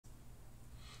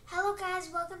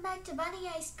welcome back to Bunny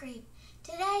Ice Cream.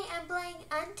 Today I'm playing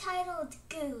Untitled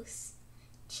Goose,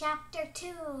 Chapter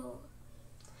 2.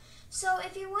 So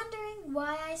if you're wondering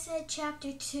why I said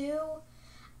Chapter 2,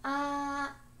 I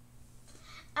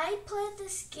played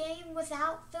this game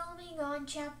without filming on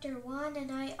Chapter 1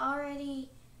 and I already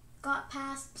got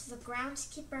past the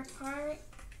groundskeeper part.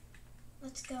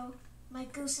 Let's go. My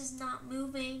goose is not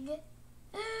moving.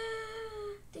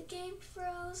 The game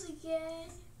froze again.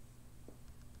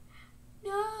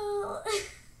 No!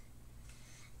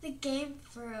 The game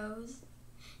froze.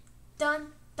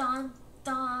 Dun, dun,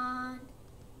 dun.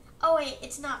 Oh wait,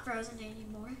 it's not frozen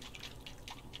anymore.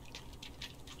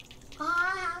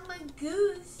 Oh, I have my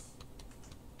goose.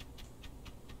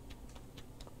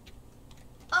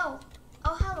 Oh,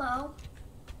 hello.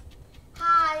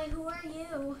 Hi, who are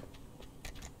you?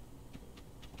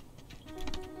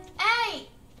 Hey!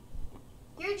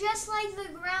 You're just like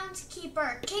the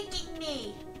groundskeeper, kicking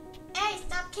me. Hey,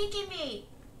 stop kicking me.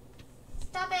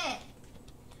 Stop it.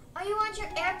 Are you on your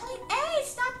airplane? Hey,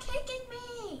 stop kicking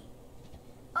me.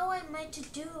 Oh, and my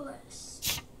to-do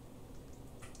list.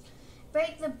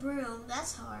 Break the broom,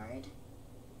 that's hard.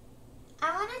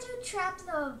 I want to trap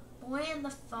the boy in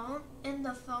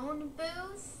the phone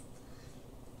booth.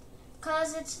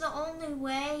 Cause it's the only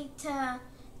way to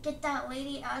get that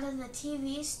lady out of the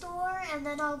TV store, and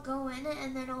then I'll go in it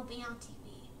and then I'll be on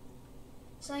TV.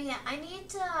 So yeah, I need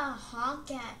to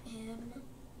honk at him.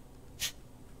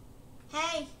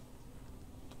 Hey!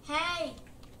 Hey!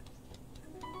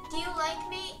 Do you like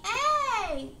me?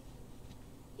 Hey!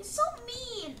 You're so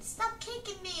mean! Stop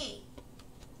kicking me!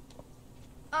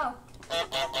 Oh.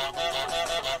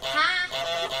 Ha!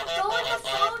 Go in the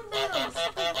phone booth!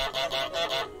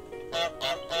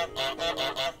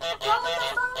 Go in the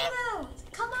phone booth!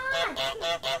 Come on!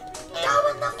 Go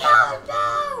in the phone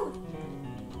booth!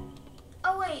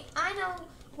 Oh wait, I know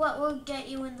what will get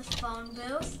you in the phone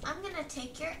booth. I'm gonna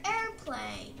take your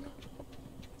airplane.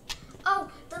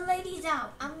 Oh, the lady's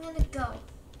out. I'm gonna go.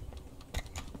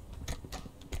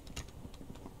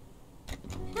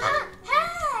 Ah,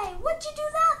 hey, what'd you do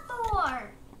that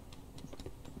for?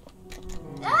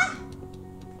 Ah!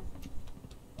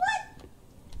 What?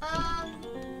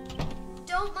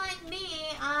 Don't mind me.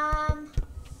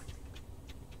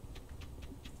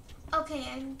 Okay,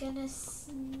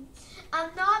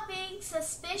 I'm not being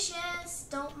suspicious.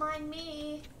 Don't mind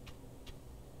me.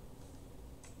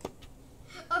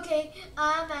 Okay,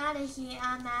 I'm out of here.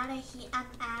 I'm out of here. I'm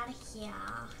out of here.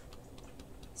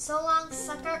 So long,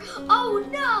 sucker. Oh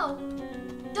no!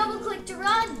 Double click to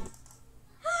run.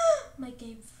 My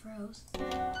game froze.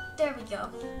 There we go.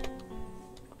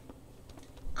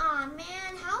 Aw,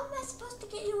 man, how am I supposed to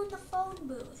get you in the phone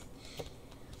booth?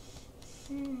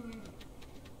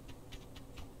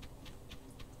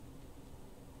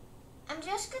 I'm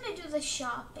just gonna do the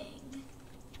shopping.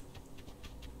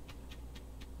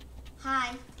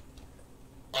 Hi.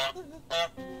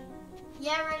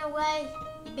 Yeah, run away,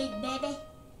 you big baby.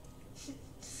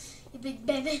 You big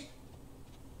baby.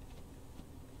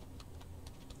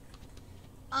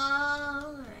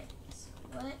 Alright,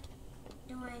 what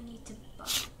do I need to buy?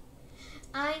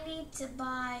 I need to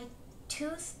buy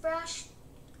toothbrush,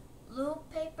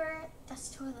 lube paper,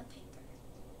 that's toilet paper,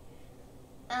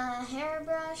 a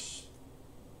hairbrush,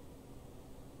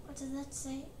 what does that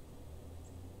say?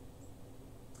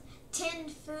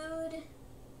 Tinned food,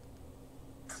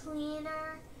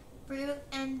 cleaner, fruit,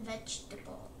 and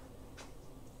vegetable.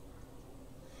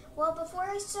 Well, before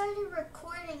I started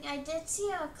recording, I did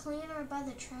see a cleaner by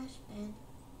the trash bin.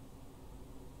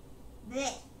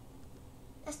 Blech.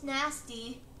 That's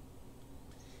nasty.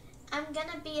 I'm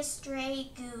gonna be a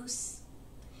stray goose.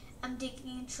 I'm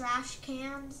digging trash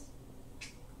cans.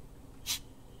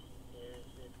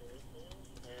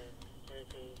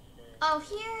 Oh,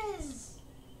 here is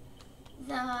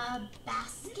the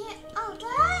basket. Oh,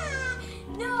 ah!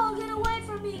 No, get away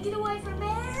from me, get away from me.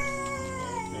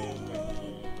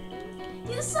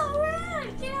 You're so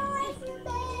rude, get away from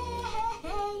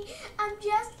me. I'm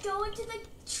just going to the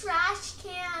trash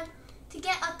can to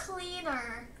get a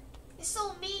cleaner. You're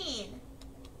so mean.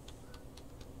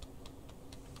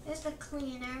 There's the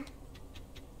cleaner.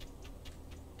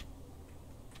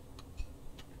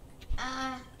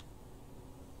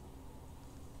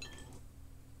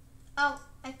 Oh,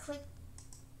 I clicked.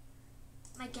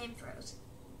 My game froze.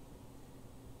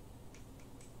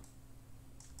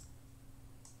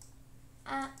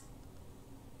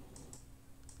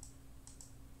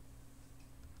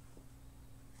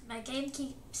 My game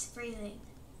keeps freezing.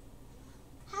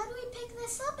 How do we pick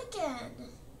this up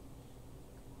again?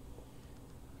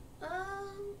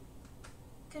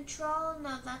 Control,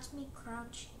 no, that's me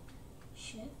crouching.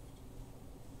 Shift.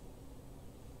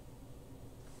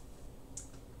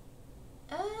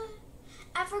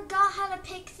 how to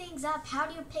pick things up. How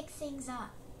do you pick things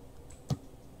up?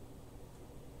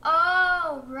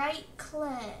 Oh, right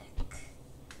click.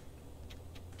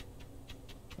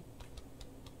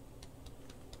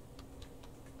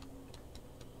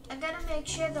 I gotta make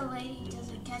sure the lady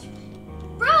doesn't catch me.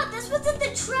 Bro, this was in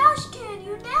the trash can.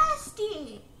 You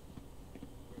nasty.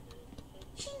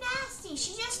 She nasty.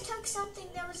 She just took something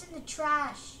that was in the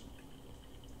trash.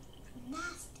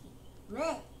 Nasty.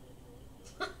 Blech.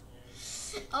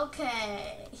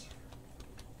 Okay.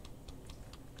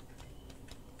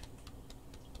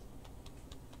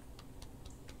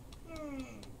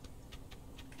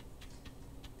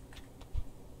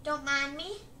 Don't mind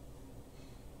me.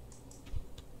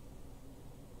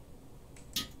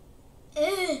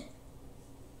 Ugh.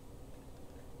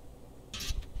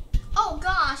 Oh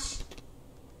gosh.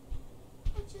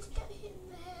 I just got hit in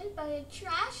the head by a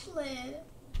trash lid.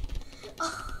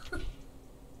 Oh.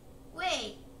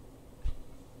 Wait.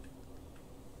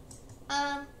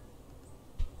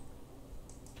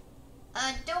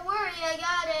 Don't worry, I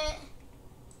got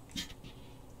it.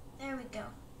 There we go.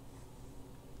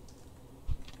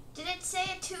 Did it say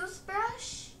a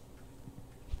toothbrush?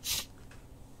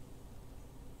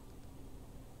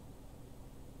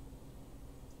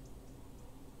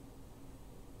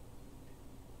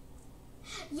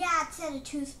 Yeah, it said a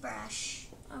toothbrush.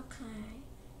 Okay.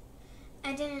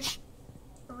 I didn't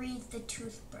read the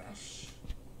toothbrush.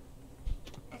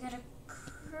 I gotta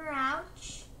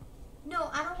crouch.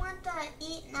 No, I don't want the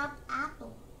eaten up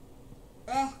apple.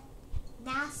 Ugh,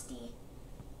 nasty.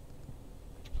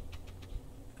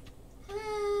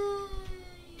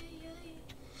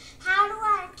 How do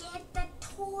I get the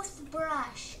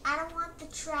toothbrush? I don't want the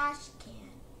trash can.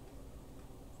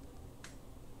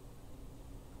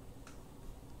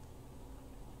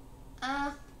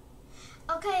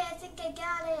 Okay, I think I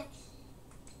got it.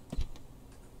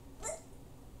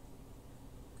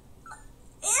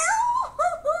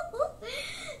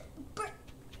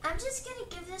 I'm just gonna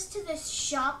give this to this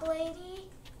shop lady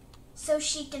so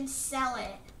she can sell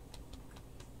it.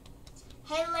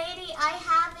 Hey lady, I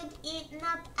have an eaten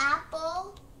up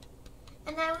apple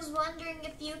and I was wondering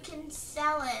if you can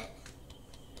sell it.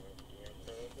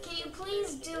 Can you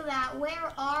please do that?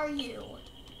 Where are you?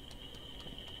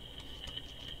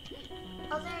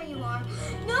 Oh, there you are.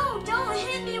 No, don't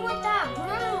hit me with that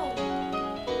broom.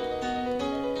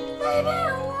 Leave me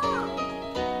alone.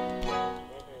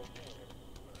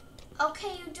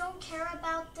 Okay, you don't care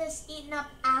about this eaten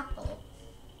up apple.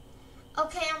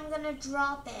 Okay, I'm gonna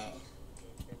drop it.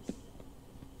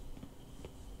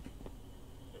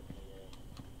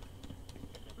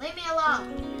 Leave me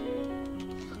alone.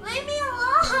 Leave me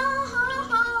alone.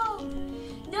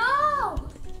 No.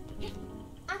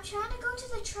 I'm trying to go to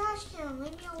the trash can.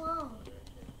 Leave me alone.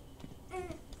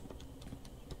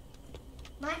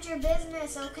 Mind your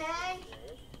business, okay?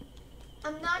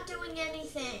 I'm not doing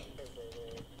anything.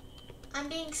 I'm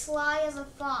being sly as a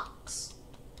fox.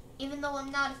 Even though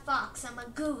I'm not a fox, I'm a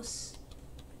goose.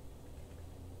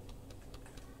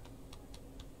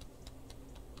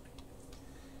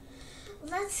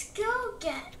 Let's go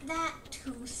get that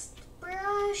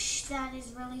toothbrush. That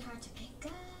is really hard to pick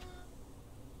up.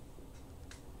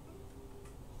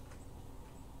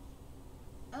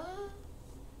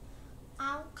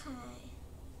 Okay.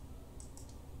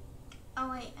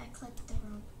 Oh wait, I clicked the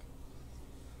wrong.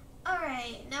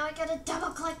 Alright, now I gotta double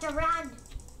click to run.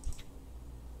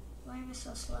 Why am I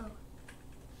so slow?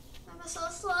 Why am I so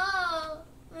slow?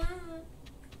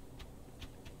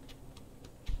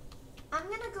 I'm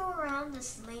gonna go around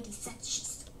this lady said she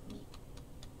told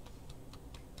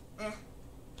me.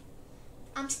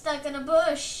 I'm stuck in a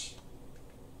bush.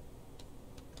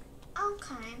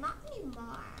 Okay, not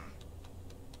anymore.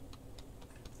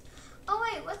 Oh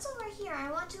wait, what's over here?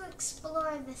 I want to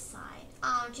explore this side.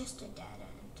 Oh, just a dead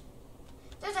end.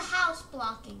 There's a house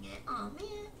blocking it. Oh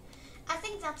man. I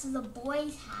think that's the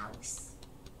boy's house.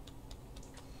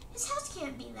 His house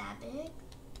can't be that big.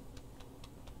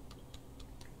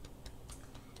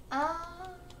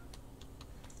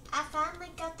 I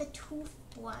finally got the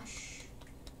toothbrush.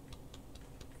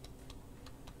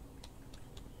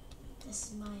 This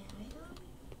is my item.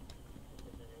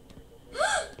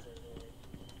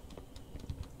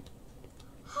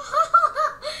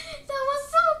 That was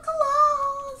so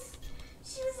close.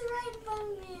 She was right in front of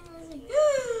me and I was like,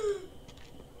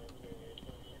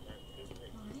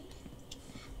 what?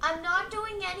 I'm not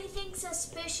doing anything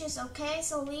suspicious, okay?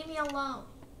 So leave me alone.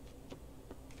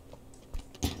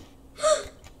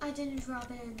 I didn't drop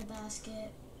it in the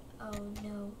basket. Oh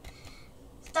no.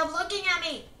 Stop looking at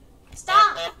me.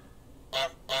 Stop.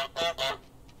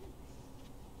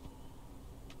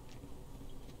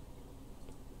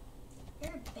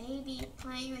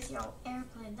 playing with your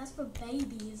airplane. That's for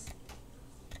babies.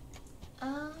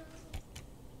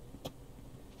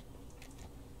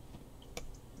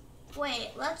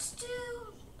 Wait, let's do,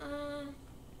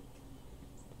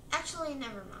 actually,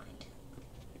 never mind.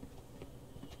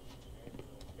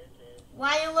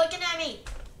 Why are you looking at me?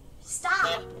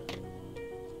 Stop!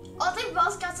 Oh, they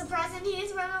both got surprised and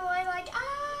he's running away like,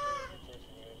 ah!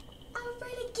 I'm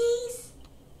afraid of geese.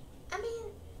 I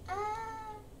mean,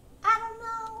 I don't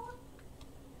know.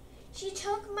 She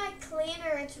took my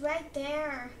cleaner, it's right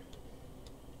there.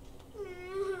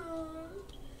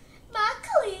 My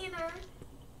cleaner.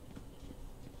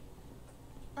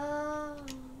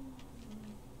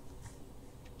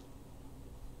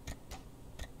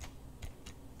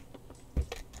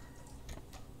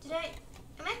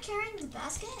 Am I carrying the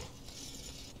basket?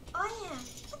 Oh yeah,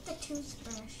 with the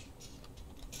toothbrush.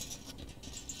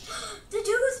 The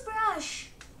toothbrush!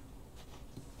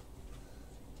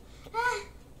 Ah,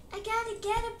 I gotta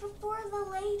get it before the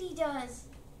lady does.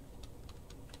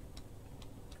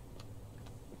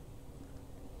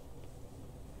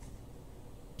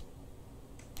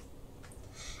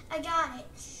 I got it.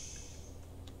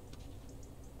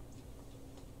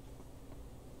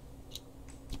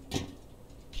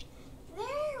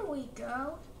 There we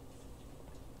go.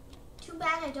 Too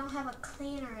bad I don't have a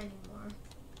cleaner anymore.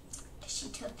 She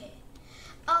took it.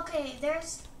 Okay,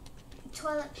 there's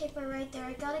toilet paper right there.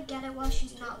 I gotta get it while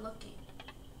she's not looking.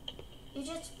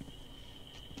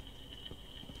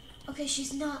 Okay,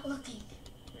 she's not looking.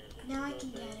 Now I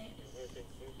can get it.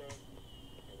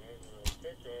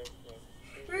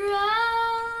 Run!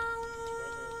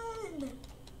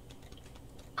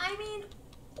 I mean,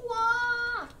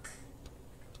 walk!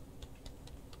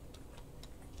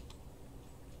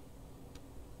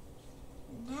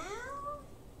 Now?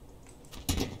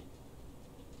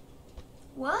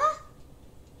 What?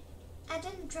 I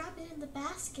didn't drop it in the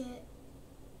basket.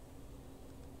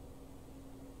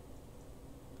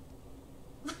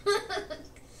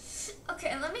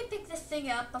 Okay, let me pick this thing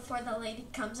up before the lady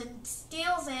comes and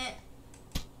steals it.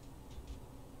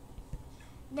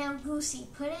 Now, Goosey,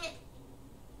 put it...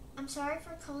 I'm sorry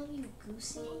for calling you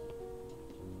Goosey.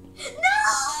 No!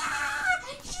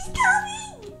 She's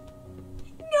coming!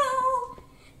 No!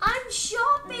 I'm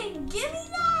shopping! Give me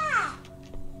that!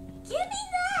 Give me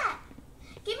that!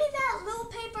 Give me that little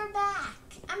paper back.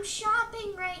 I'm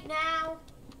shopping right now.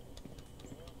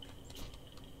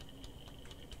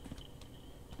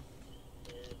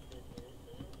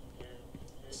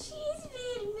 She's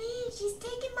being mean. She's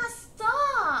taking my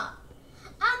stuff.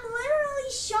 I'm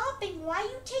literally shopping. Why are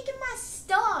you taking my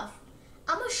stuff?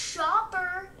 I'm a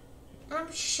shopper.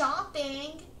 I'm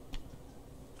shopping.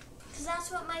 Because that's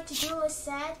what my to-do list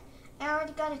said. I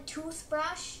already got a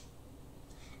toothbrush.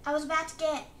 I was about to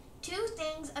get 2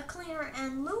 things, a cleaner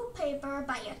and loo paper,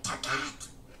 but you took it.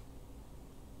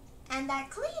 And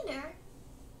that cleaner,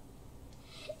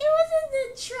 it was in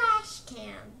the trash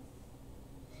can.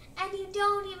 And you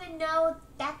don't even know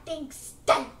that thing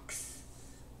stinks.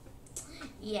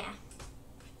 Yeah.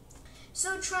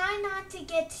 So try not to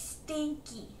get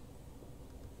stinky.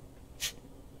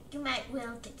 You might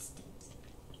well get stinky.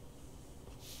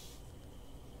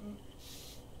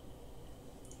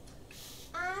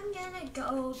 I'm gonna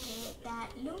go get that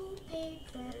loo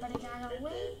paper, but I gotta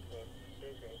wait.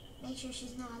 Make sure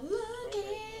she's not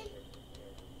looking.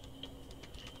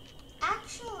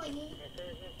 Actually,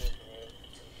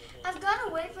 I've got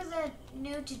to wait for the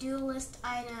new to-do list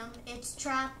item. It's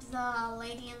trap the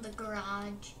lady in the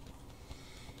garage.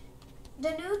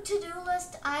 The new to-do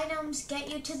list items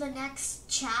get you to the next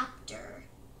chapter.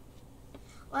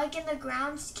 Like in the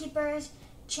groundskeeper's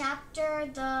chapter,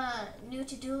 the new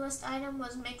to-do list item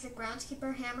was make the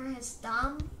groundskeeper hammer his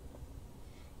thumb.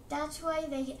 That's why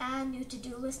they add new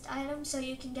to-do list items so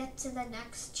you can get to the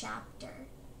next chapter.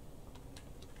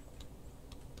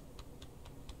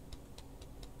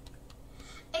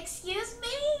 Excuse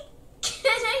me? Can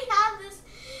I have this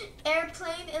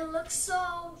airplane? It looks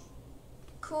so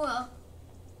cool.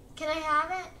 Can I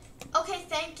have it? Okay,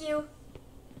 thank you.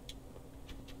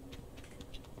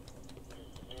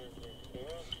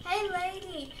 Hey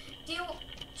lady,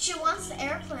 she wants the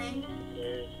airplane.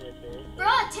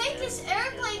 Bruh, take this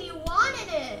airplane, you wanted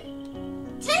it.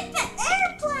 Take the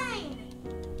airplane!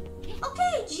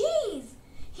 Okay, jeez.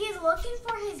 He's looking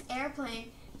for his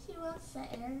airplane. He wants the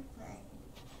airplane.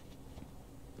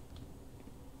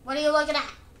 What are you looking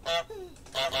at?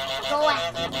 Go away.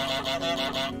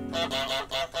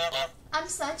 I'm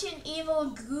such an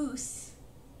evil goose.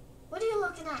 What are you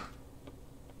looking at?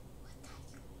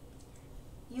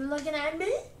 You looking at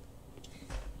me?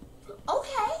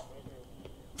 Okay.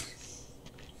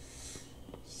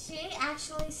 She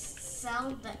actually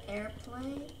sell the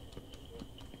airplane?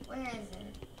 Where is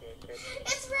it?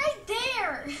 It's right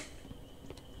there!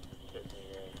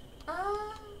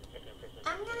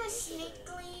 I'm gonna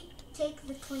sneakily take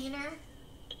the cleaner.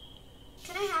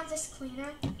 Can I have this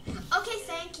cleaner? Okay,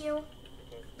 thank you.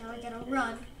 Now I gotta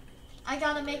run. I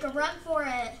gotta make a run for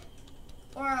it.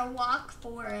 Or a walk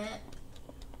for it.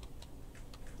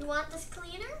 You want this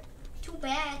cleaner? Too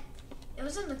bad. It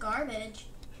was in the garbage.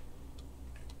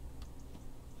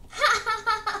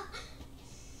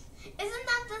 Isn't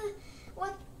that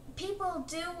what people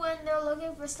do when they're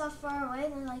looking for stuff far away?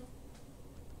 They're like,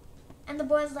 and the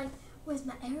boy's like, where's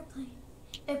my airplane?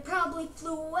 It probably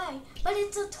flew away, but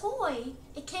it's a toy.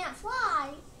 It can't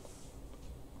fly.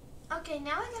 Okay,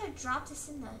 now I gotta drop this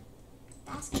in the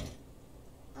basket.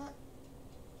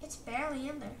 It's barely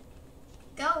in there.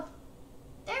 Go.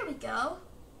 There we go.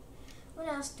 What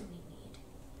else do we need?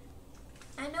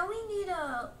 I know we need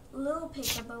a little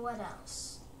paper, but what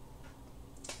else?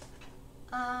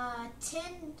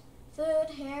 Tin, food,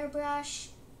 hairbrush,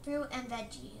 fruit, and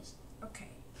veggies. Okay.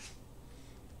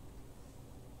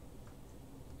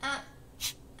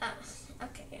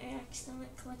 Okay, I accidentally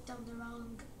clicked on the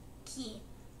wrong key.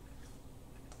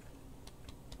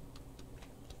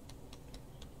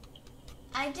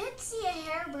 I did see a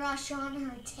hairbrush on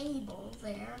her table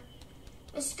there.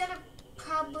 It's gonna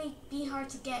probably be hard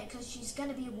to get because she's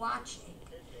gonna be watching.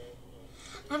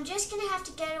 I'm just gonna have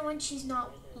to get it when she's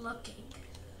not looking.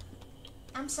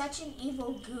 I'm such an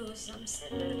evil goose.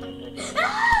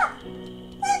 Ah!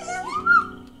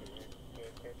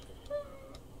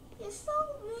 You're so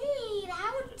mean.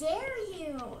 How dare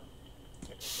you?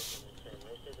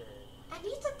 I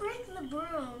need to break the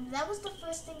broom. That was the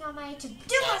first thing on my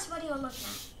to-do list. What are you looking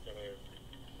at?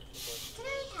 Can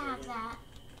I have that?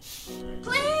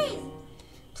 Please!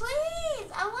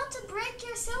 Please! I want to break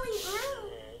your silly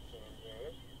broom.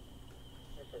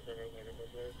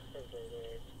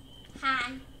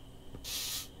 Hi.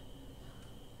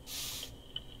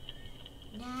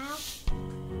 Now.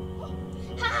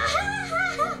 I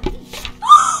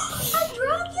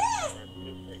broke it!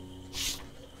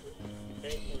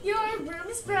 Your broom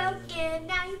is broken.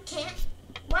 Now you can't.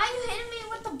 Why are you hitting me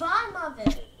with the bottom of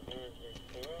it?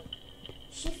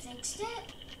 She fixed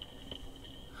it?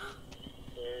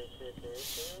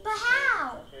 But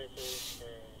how?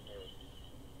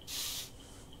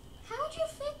 How would you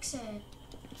fix it?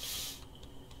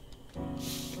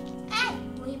 Hey,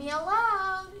 leave me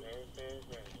alone.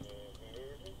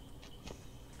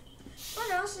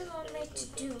 What else is on my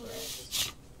to-do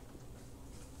list?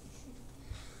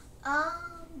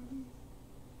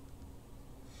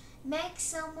 Make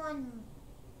someone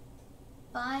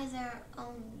buy their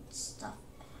own stuff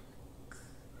back.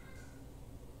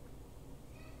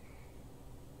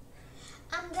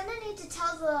 I'm gonna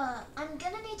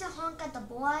need to honk at the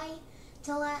boy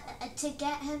to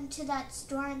get him to that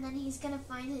store, and then he's gonna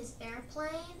find his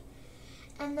airplane,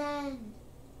 and then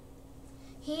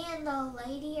he and the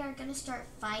lady are gonna start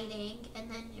fighting, and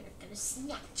then you're gonna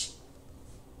snatch.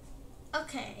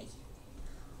 Okay.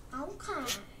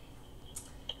 Okay.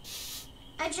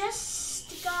 I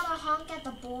just gotta honk at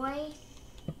the boy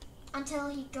until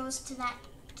he goes to that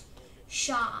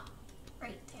shop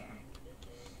right there.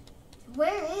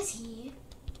 Where is he?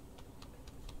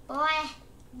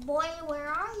 Boy, where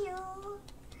are you?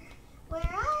 Where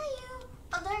are you?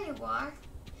 Oh, there you are.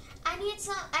 I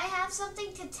have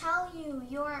something to tell you.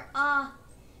 Your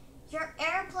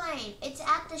airplane. It's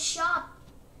at the shop.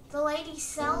 The lady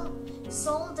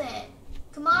sold it.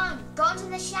 Come on, go to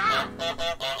the shop. Come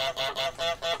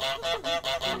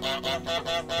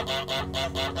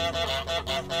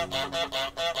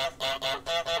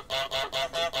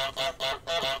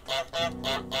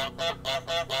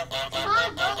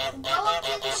on, go up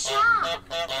to the shop.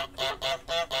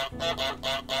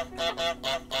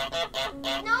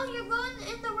 No, you're going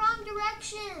in the wrong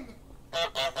direction.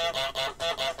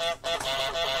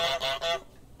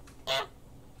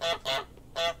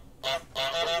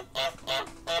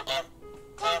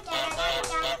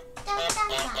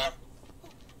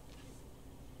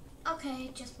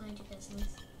 Okay, just mind your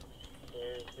business.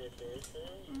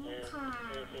 Okay.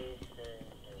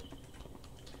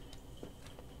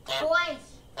 Boy,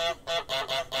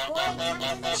 come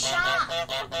to the shop.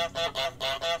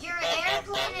 Your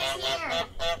airplane is here.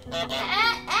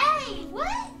 Hey,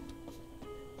 what?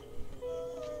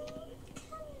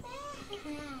 Come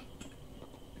back.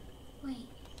 Wait,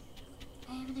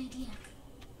 I have an idea.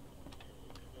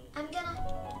 I'm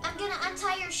gonna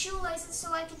untie your shoelaces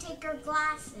so I can take your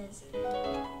glasses.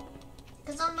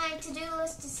 Because on my to-do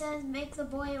list it says make the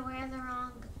boy wear the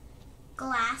wrong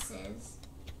glasses.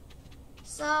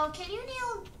 So, can you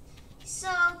kneel? So,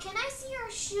 can I see your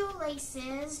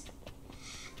shoelaces?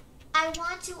 I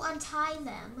want to untie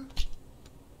them.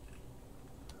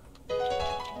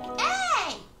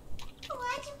 Hey!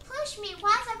 Why'd you push me?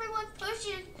 Why is everyone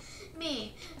pushing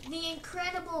me? The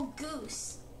incredible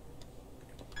goose.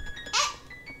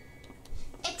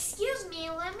 Excuse me,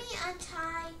 let me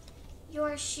untie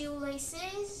your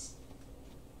shoelaces.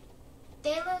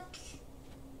 They look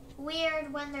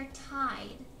weird when they're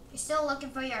tied. You're still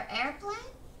looking for your airplane?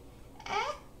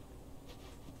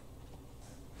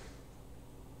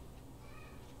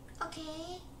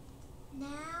 Okay,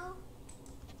 now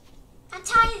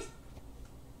untie it.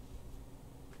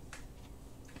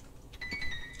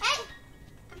 Hey,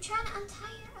 I'm trying to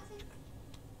untie your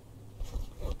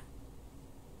other.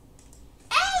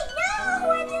 Hey,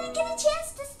 no, I didn't get a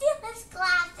chance to steal his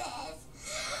glasses.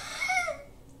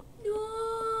 No.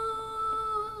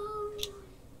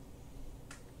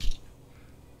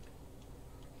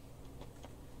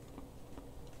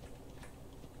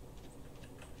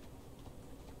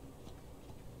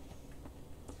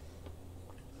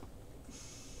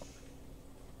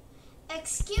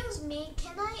 Excuse me,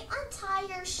 can I untie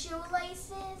your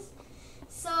shoelaces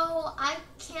so I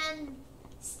can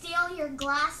steal your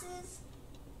glasses?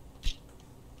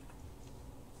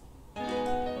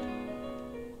 Why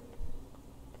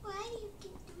do you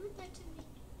keep doing that to me?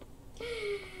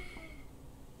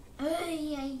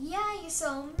 Yeah, you're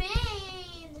so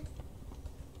mean.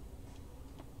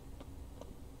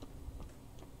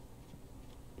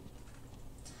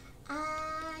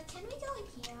 Can we go in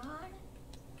here?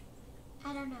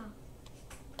 I don't know.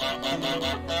 Maybe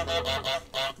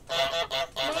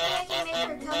I can make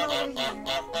her come over here.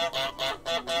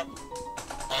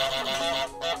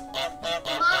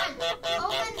 Come on,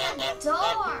 open the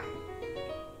door.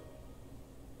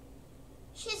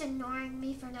 She's ignoring me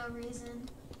for no reason.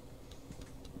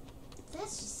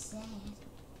 That's just sad.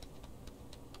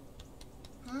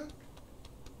 Huh?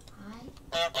 Hi?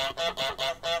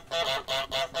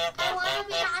 I want to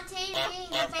be on TV,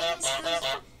 the famous goose.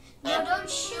 No, don't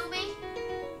shoot me.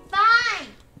 Fine.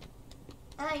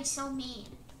 Oh, you're so mean.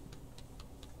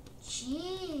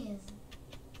 Jeez.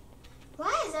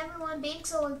 Why is everyone being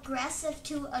so aggressive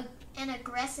to an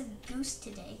aggressive goose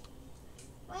today?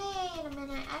 Wait a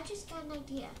minute. I just got an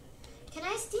idea. Can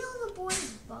I steal the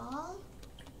boy's ball?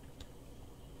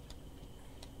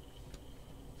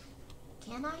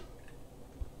 Can I?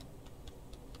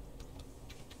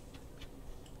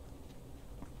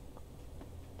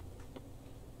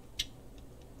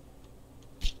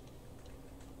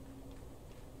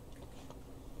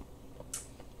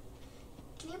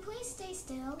 Can you please stay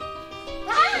still?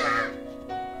 Ah!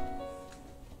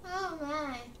 Oh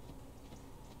my.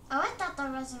 Oh, I thought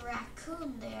there was a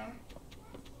raccoon there.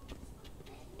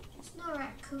 There's no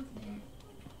raccoon there.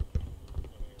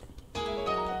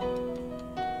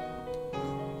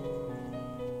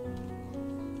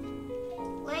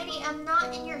 Lady, I'm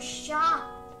not in your shop.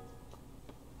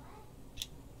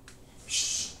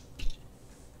 Shh.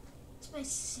 It's my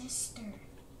sister.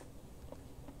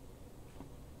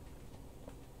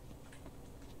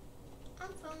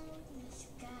 I'm following this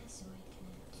guy so I can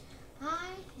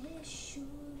tie his shoelaces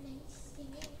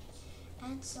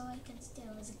and so I can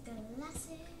steal his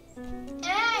glasses.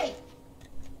 Hey!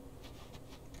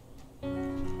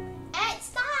 Hey,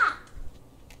 stop!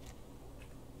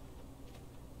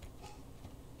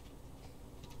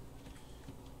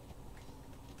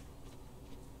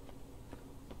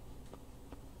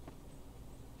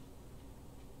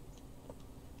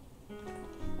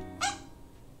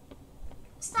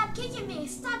 Stop kicking me!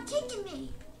 Stop kicking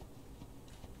me!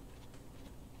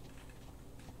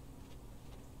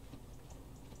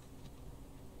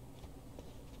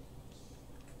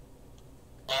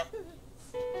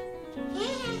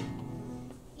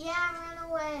 Yeah, run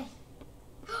away.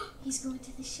 He's going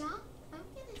to the shop? I'm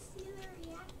gonna see the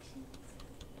reaction.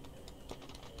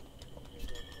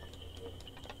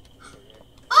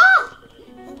 Oh!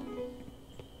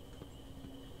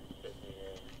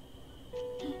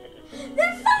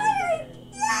 They're firing!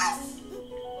 Yes!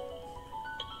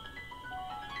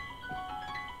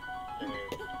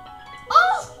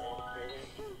 Oh!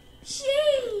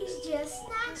 She's just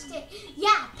snatched it.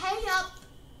 Yeah, pay up.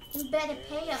 You better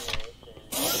pay up.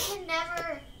 You can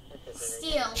never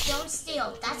steal. Don't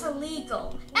steal. That's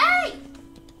illegal. Hey!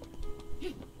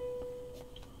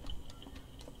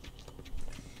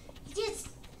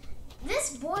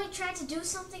 This boy tried to do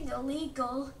something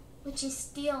illegal, which is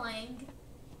stealing.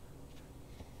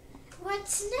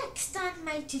 What's next on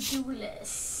my to-do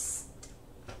list?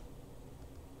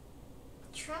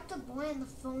 Trap the boy in the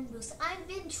phone booth. I've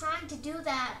been trying to do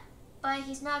that but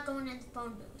he's not going in the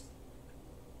phone booth.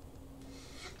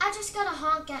 I just gotta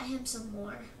honk at him some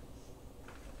more.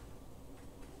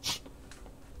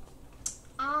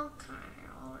 Okay,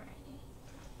 alrighty.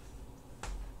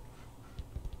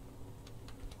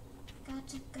 Got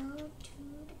to go to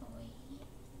the boy.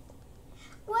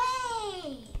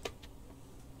 Wait!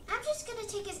 I'm just gonna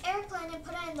take his airplane and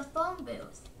put it in the phone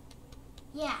booth.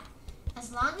 Yeah,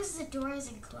 as long as the door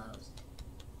isn't closed.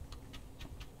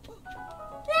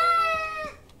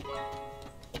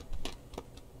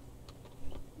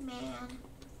 Man.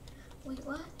 Wait,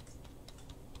 what?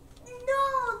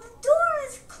 No, the door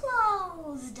is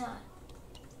closed.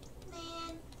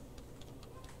 Man.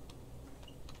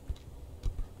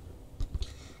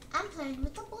 I'm playing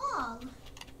with the ball.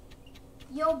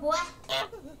 Yo, boy.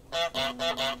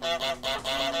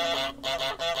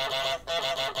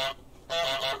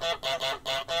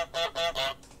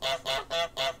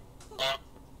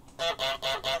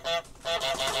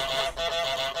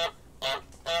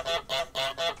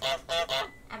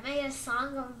 I made a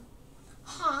song of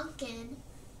honking.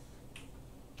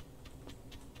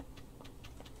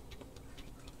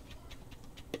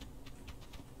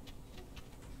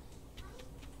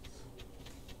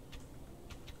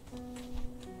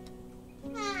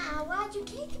 Ah, why'd you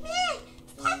kick me?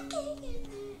 Stop kicking me.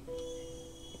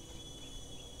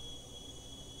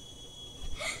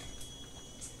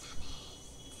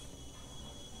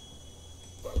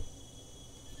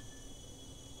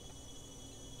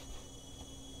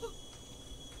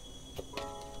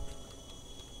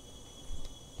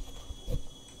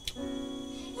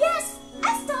 Yes, I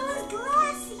stole his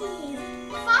glasses.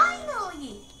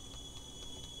 Finally.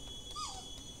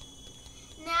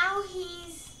 Now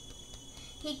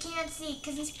he can't see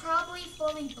because he's probably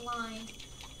fully blind.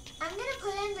 I'm gonna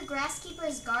put it in the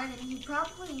grasskeeper's garden. He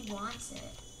probably wants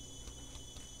it.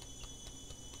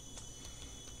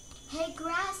 Hey,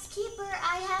 grasskeeper,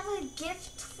 I have a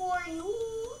gift for you.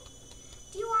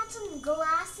 Do you want some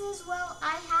glasses? Well,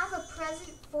 I have a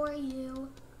present for you.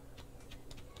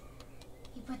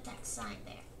 He put that sign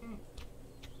there.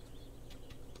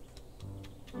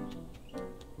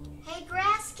 Hey,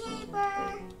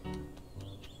 grasskeeper.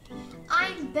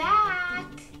 I'm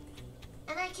back.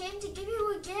 And I came to give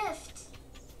you a gift.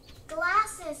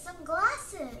 Glasses, some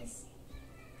glasses.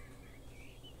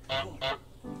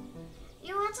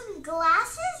 You want some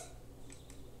glasses?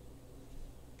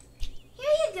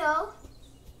 Here you go.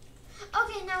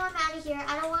 Okay, now I'm out of here.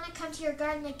 I don't want to come to your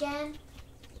garden again.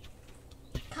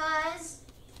 Because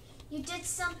you did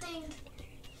something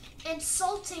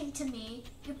insulting to me.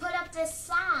 You put up this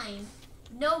sign.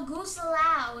 No goose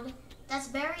allowed. That's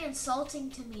very insulting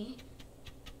to me.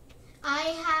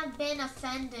 I have been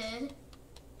offended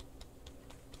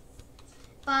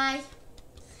by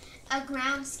a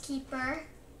groundskeeper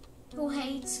who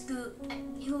hates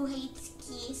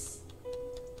geese.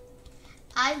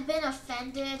 I've been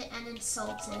offended and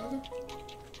insulted.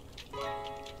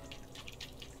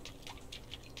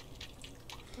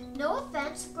 No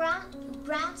offense,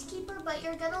 groundskeeper, but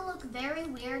you're gonna look very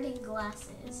weird in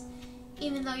glasses,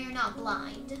 even though you're not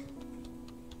blind.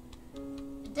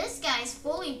 This guy's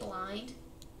fully blind.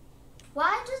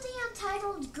 Why do the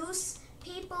untitled goose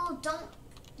people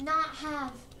not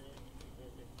have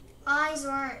eyes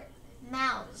or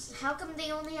mouths? How come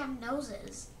they only have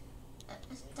noses?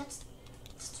 That's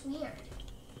weird.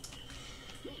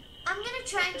 I'm gonna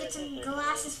try and get some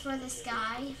glasses for this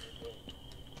guy.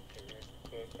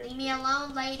 Leave me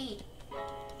alone, lady.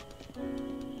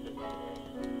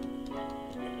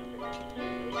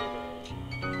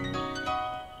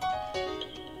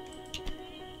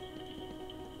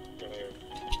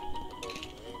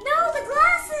 No, the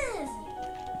glasses!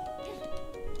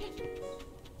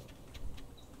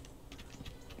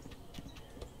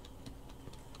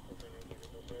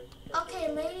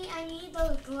 Okay, lady, I need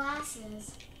those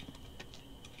glasses.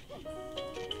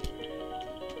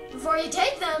 Before you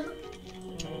take them.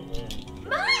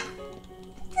 Ma!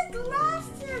 The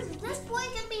glasses! This boy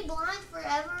can be blind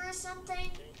forever or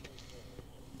something?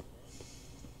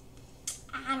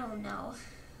 I don't know.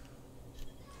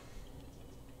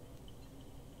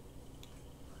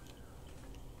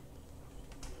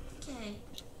 Okay.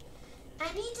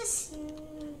 I need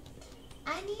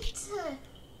to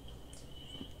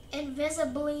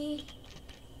invisibly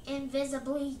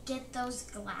get those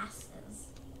glasses.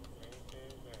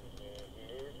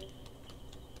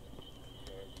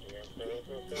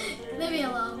 Leave me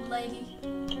alone, lady.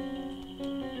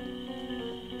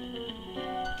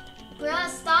 Bruh,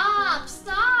 stop!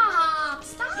 Stop!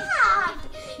 Stop!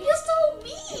 You're so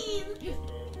mean!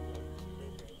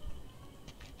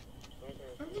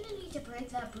 I'm gonna need to break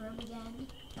that broom again,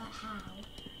 but how?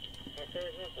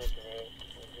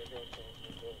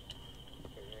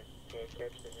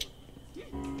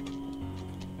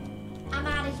 I'm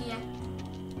out of here.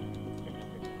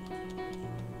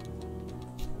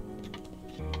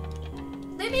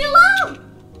 Leave me alone!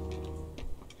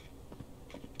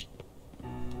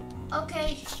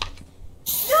 Okay.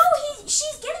 No,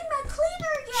 she's getting my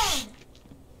cleaner again!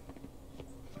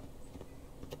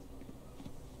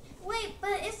 Wait,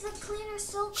 but is the cleaner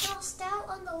still crossed out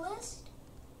on the list?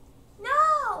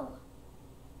 No!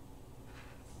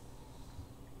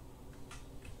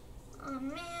 Oh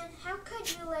man, how could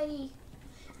you, lady?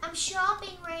 I'm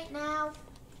shopping right now.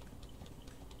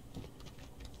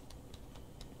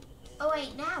 Oh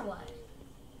wait, now what?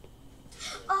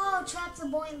 Oh, trap the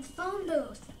boy in the phone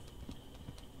booth.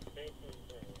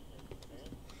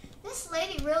 This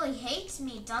lady really hates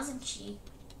me, doesn't she?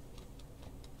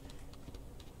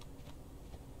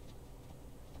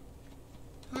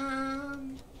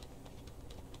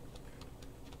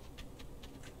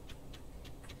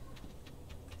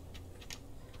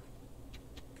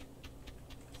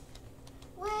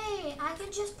 Wait, I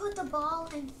can just put the ball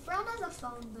in front of the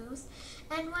phone booth,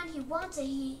 and when he wants it,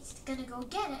 he's gonna go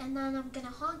get it, and then I'm gonna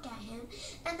honk at him,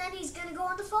 and then he's gonna go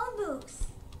on the phone booth.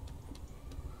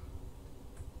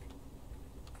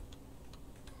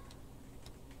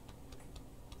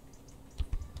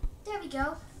 There we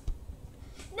go.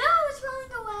 No, it's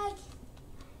rolling away.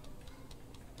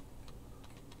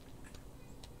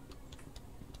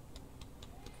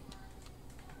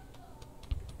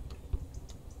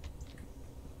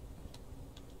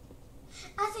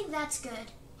 I think that's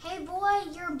good. Hey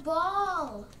boy, your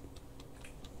ball.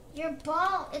 Your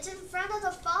ball. It's in front of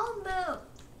the phone booth.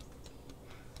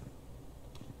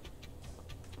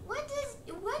 When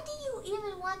do you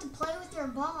even want to play with your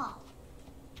ball?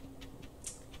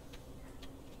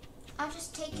 I'll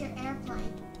just take your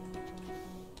airplane.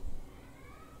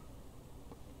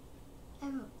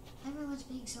 Everyone's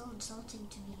being so insulting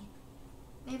to me.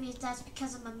 Maybe that's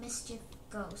because I'm a mischief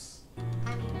ghost.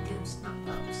 I mean goose, not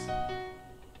ghost.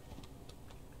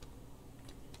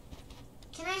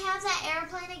 Can I have that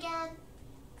airplane again?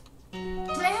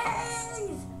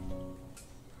 Please!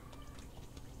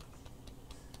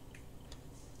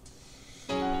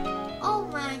 Oh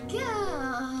my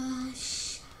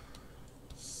gosh.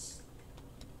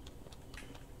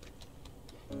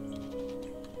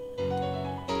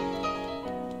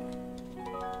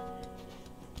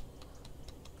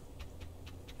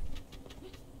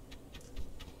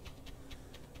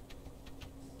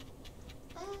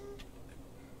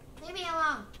 Leave me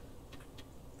alone.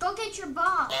 Go get your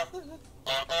ball. Go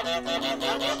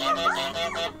get your ball.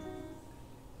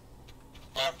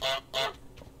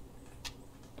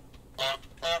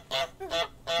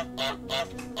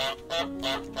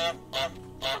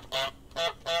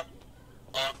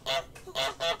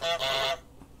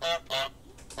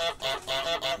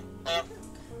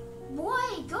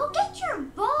 Boy, go get your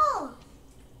ball.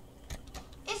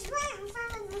 It's right in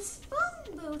front of this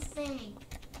phone booth thing.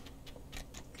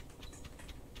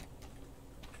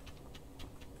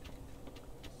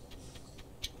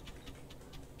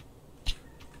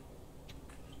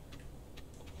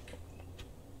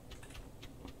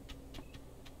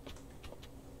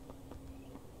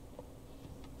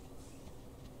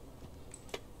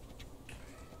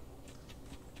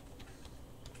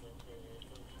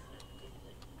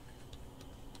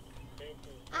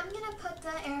 I'm gonna put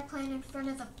the airplane in front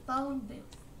of the phone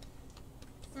booth.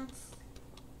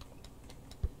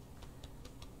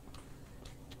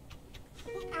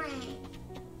 Alright.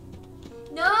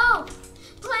 No!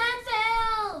 Plan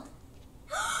failed!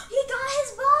 He got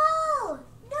his ball!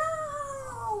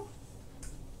 No!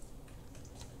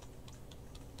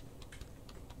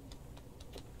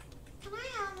 Can I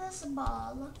have this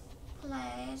ball,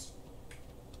 please?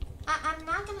 I'm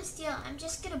not gonna steal it. I'm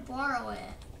just gonna borrow it.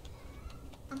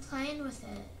 I'm playing with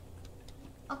it.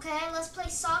 Okay, let's play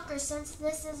soccer since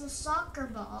this is a soccer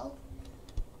ball.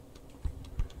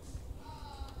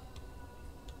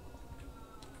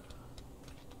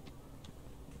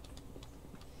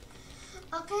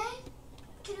 Okay,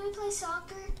 can we play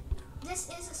soccer?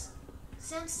 Since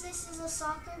this is a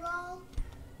soccer ball.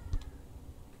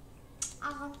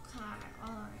 Okay,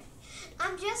 alright.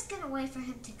 I'm just gonna wait for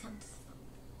him to come to the phone.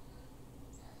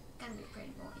 Gonna be a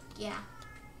pretty boy, yeah.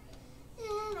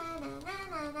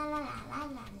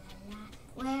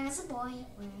 Where's the boy?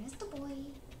 Where's the boy?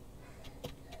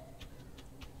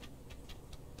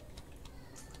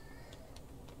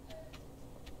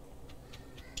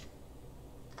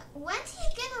 When's he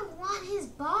gonna want his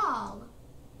ball?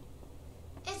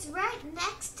 It's right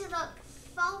next to the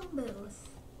phone booth.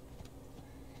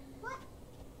 What?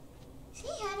 Is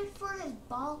he headed for his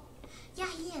ball? Yeah,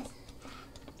 he is.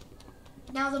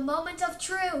 Now the moment of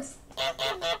truth.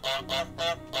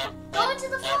 Go into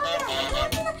the fire! Go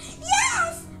into the...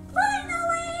 Yes!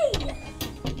 Finally!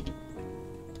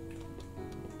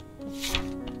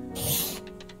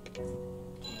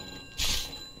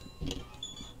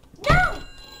 No!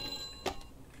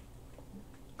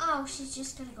 Oh, she's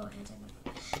just gonna go ahead and...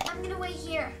 I'm gonna wait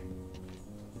here.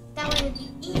 That way it'd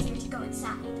be easier to go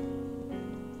inside.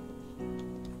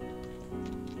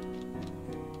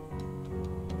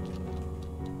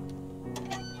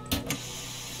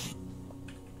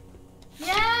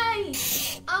 Yay!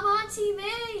 I'm on TV!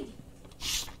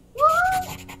 Woo!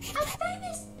 I'm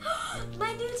famous!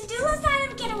 My new to-do list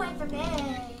item, get away from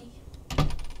me!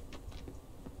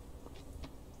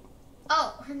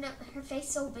 Oh, her face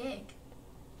so big.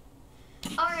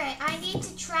 Alright, I need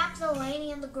to trap the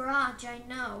lady in the garage, I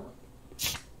know.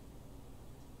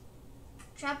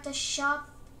 Trap the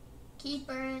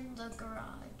shopkeeper in the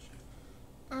garage.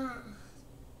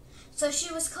 So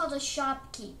she was called a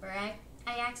shopkeeper.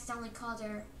 I accidentally called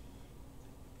her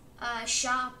a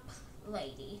shop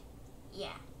lady.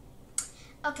 Yeah.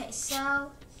 Okay,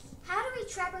 so how do we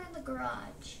trap her in the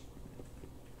garage?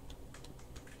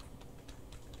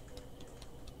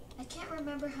 I can't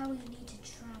remember how we need to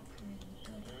trap her in the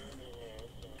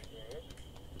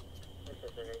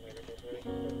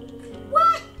garage.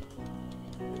 What?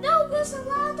 No, Goose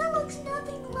allowed. That looks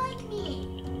nothing like me.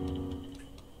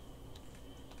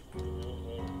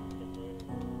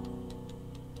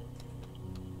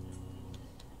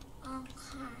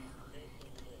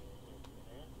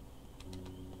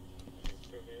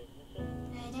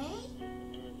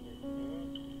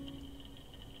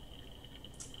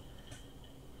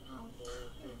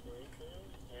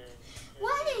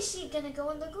 Is she gonna go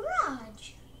in the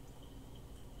garage?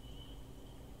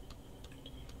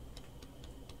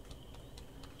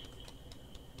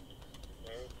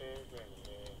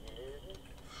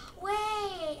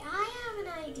 Wait, I have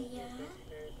an idea.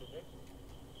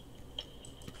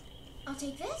 I'll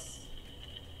take this.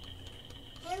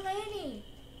 Hey lady,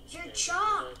 it's your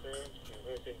chalk.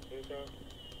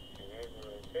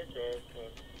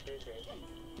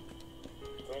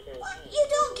 What? You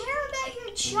don't care about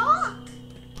your chalk?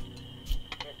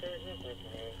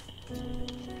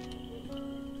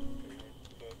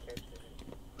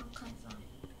 Okay, fine.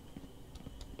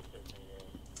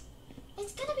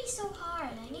 It's gonna be so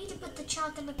hard. I need to put the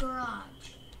chalk in the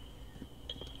garage.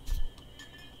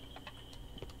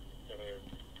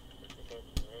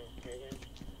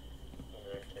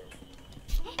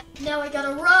 Now I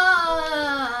gotta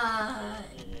run!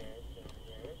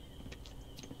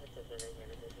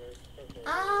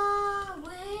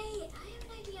 Wait. I have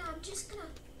an idea. I'm just gonna...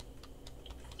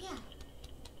 Yeah.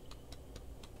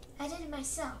 I did it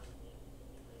myself.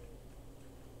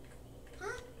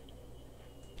 Huh?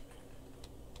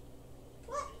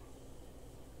 What?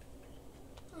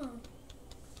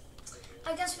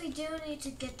 I guess we do need to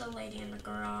get the lady in the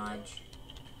garage.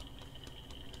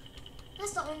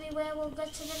 That's the only way we'll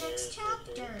get to the next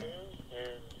chapter.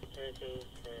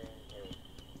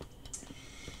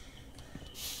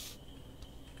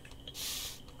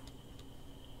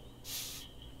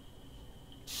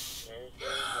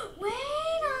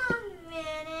 Wait a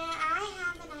minute, I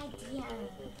have an idea.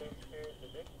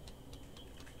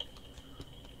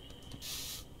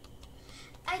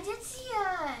 I did see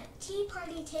a tea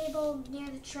party table near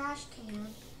the trash can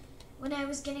when I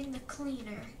was getting the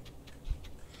cleaner.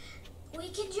 We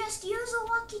can just use a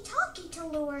walkie-talkie to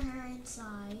lure her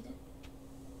inside.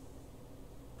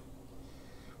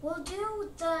 We'll do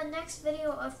the next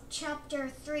video of chapter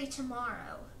 3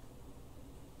 tomorrow.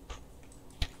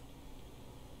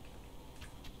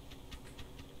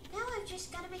 Now I've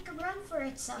just got to make a run for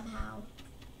it somehow.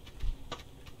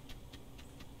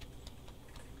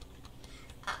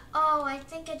 Oh, I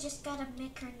think I just got to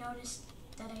make her notice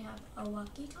that I have a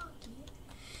walkie-talkie.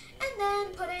 And then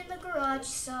put it in the garage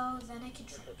so then I can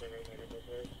try.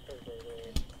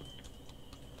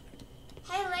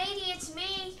 Hey lady, it's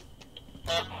me.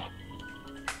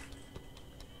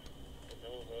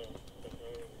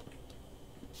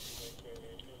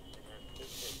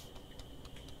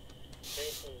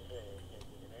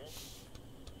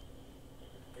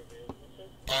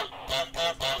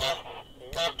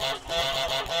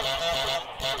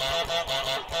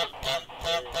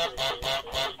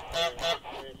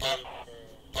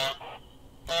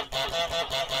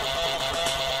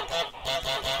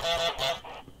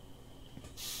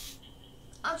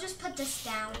 I'll just put this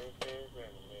down.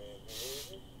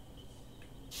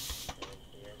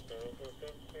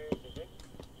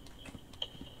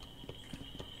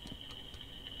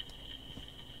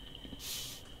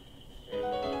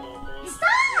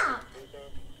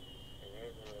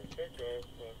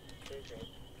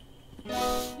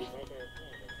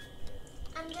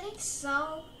 I'm getting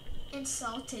so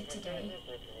insulted today.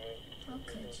 How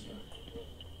could you?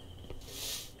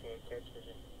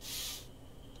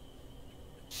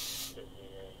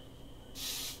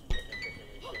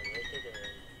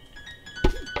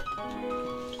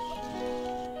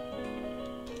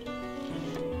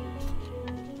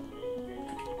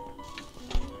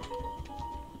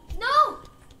 No!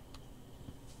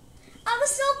 I was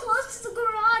so close to the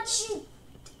garage.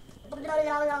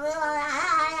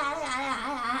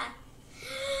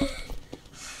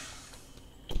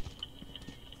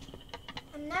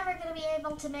 I'm never gonna be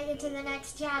able to make it to the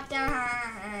next chapter.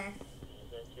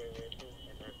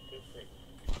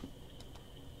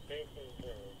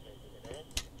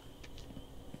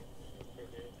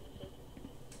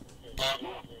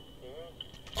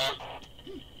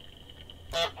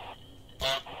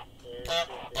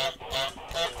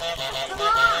 Come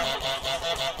on!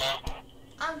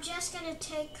 I'm just gonna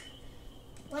take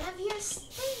one of your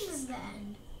things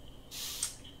then.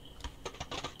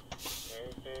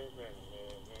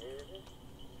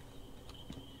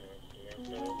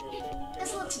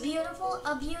 This looks beautiful,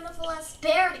 a beautiful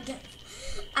asparagus.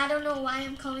 I don't know why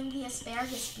I'm calling the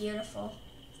asparagus beautiful.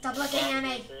 Stop looking at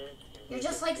me. You're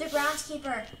just like the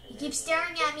groundskeeper. You keep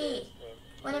staring at me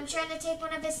when I'm trying to take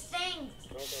one of his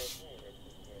things.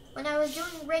 When I was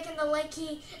doing rake in the lake,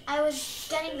 I was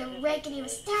getting the rake and he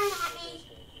was staring at me.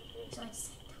 So I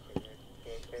said,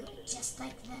 look just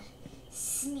like the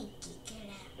sneaky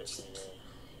groundskeeper.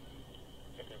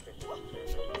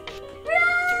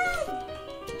 Run!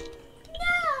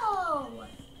 No!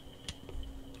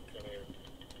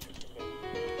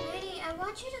 Lady, I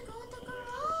want you to go in the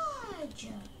garage.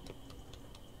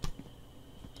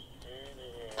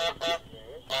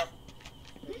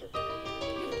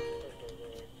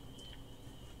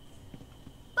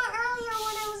 But earlier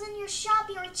when I was in your shop,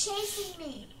 you were chasing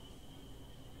me.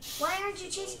 Why aren't you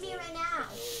chasing me right now?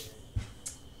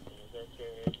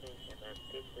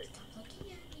 Stop looking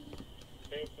at me.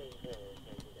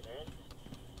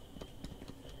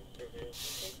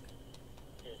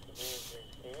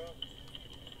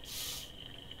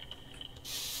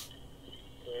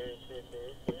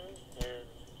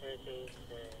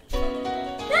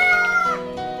 Ah!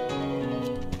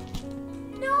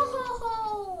 No!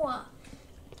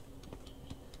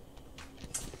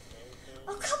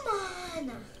 Oh, come on!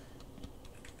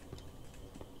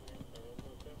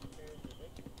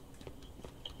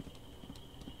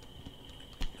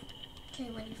 Okay,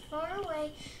 when you're far away,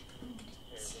 I'm gonna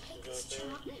take this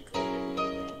chalk. No,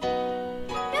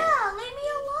 leave me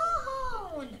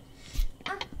alone!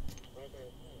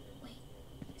 Wait.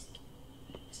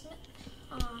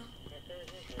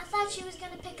 I thought she was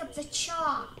gonna pick up the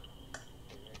chalk.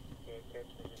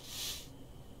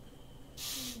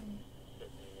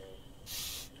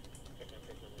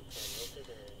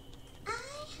 I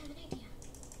have an idea.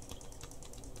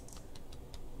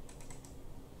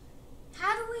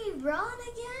 How do we run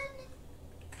again?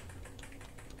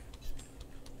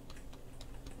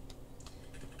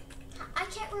 I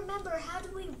can't remember. How do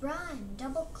we run?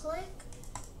 Double click?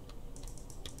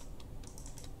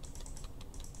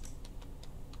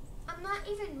 I'm not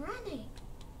even running.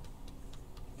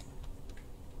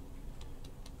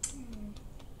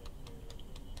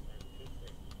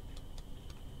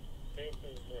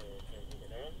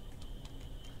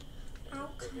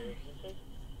 Okay.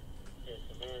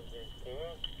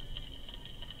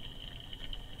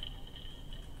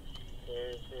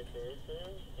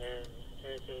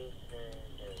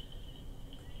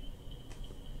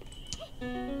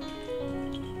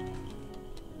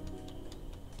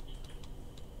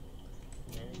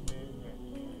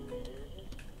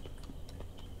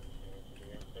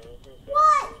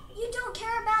 What? You don't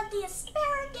care about the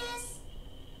asparagus?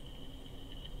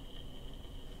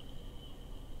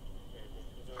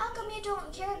 How come you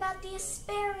don't care about the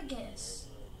asparagus?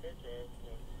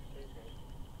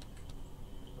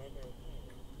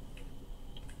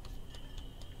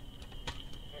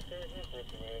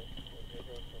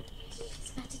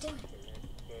 He's about to do it.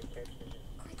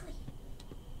 Quickly.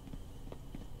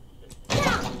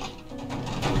 Now!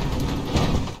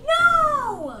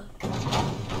 No!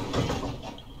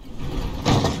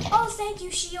 Oh, thank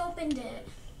you. She opened it.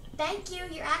 Thank you.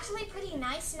 You're actually pretty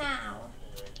nice now.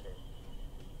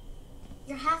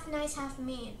 You're half nice, half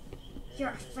mean. You're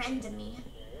a friend to me.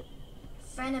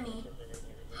 Frenemy.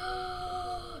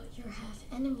 You're half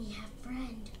enemy, half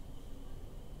friend.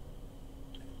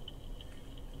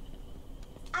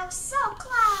 I was so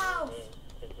close.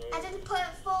 I didn't put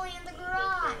it fully in the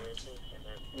garage.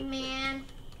 Man.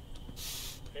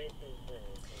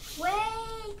 Wait.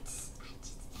 I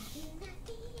just had an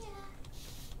idea.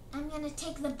 I'm gonna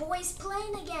take the boys'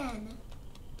 plane again.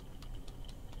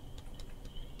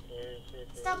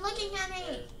 Stop looking at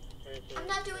me. I'm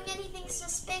not doing anything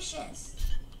suspicious.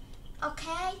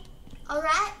 Okay?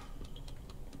 Alright?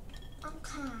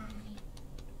 Okay.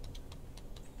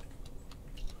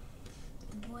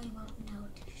 The boy won't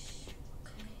notice.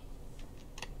 Okay?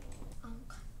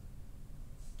 Okay.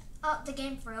 Oh, the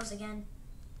game froze again.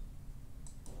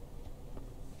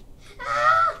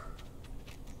 Ah!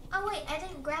 Oh wait, I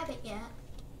didn't grab it yet.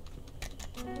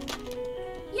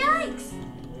 Yikes!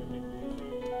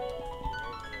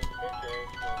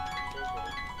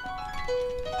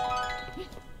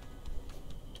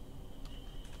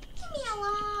 Leave me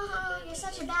alone! You're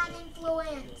such a bad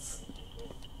influence.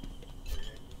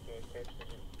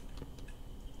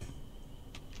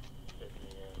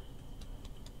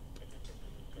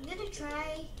 I'm gonna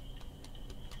try.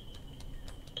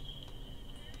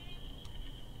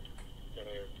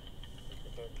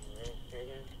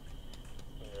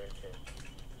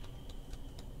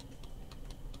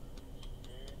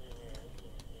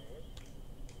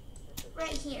 Right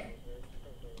here.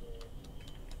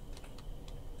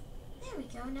 There we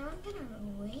go. Now I'm gonna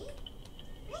wait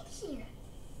right here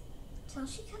till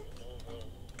she comes.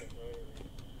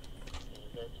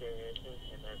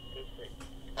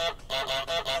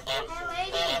 Hey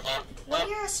lady, well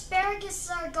your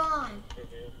asparagus are gone.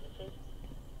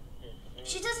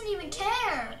 She doesn't even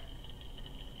care.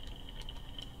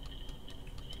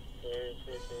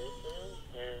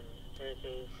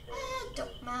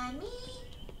 Don't mind me.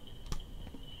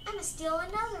 I'm gonna steal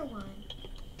another one.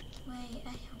 Wait, I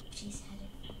hope she's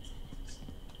headed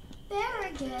for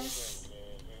the asparagus.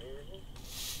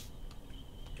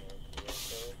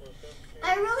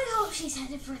 I really hope she's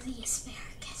headed for the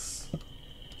asparagus.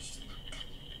 She's not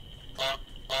coming.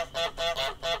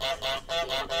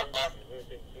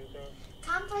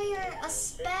 Come for your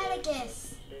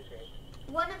asparagus.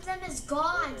 One of them is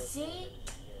gone, see?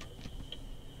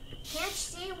 Can't you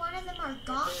see? One of them are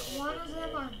gone. One of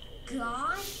them are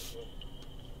gone.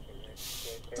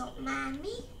 Don't mind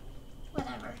me.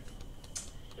 Whatever.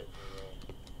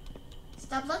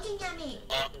 Stop looking at me.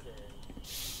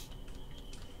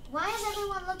 Why is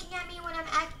everyone looking at me when I'm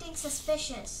acting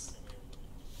suspicious?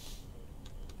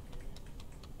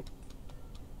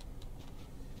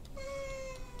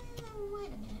 Wait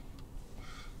a minute.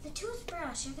 The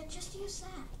toothbrush, I can just use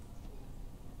that.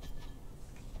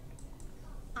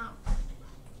 Oh.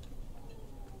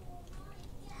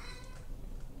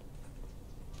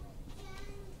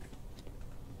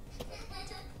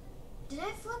 Did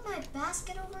I flip my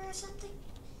basket over or something?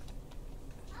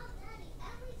 Oh, Daddy,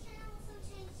 every can also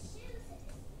change shoes.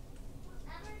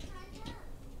 Whatever kind of.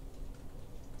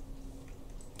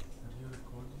 Are you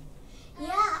recording?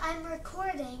 Yeah, I'm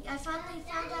recording. I finally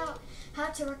found out how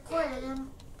to record and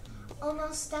I'm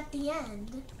almost at the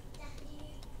end.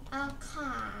 Okay. So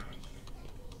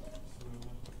we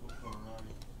want to go for a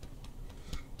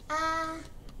ride.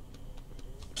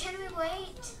 Can we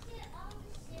wait?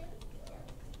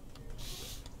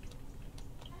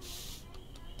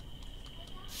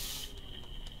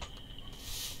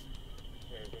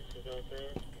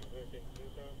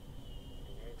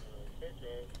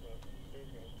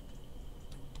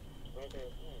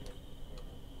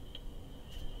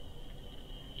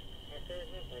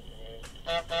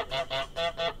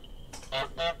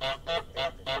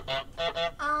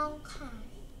 Okay.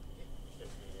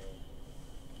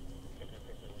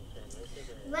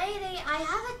 Lady, I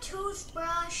have a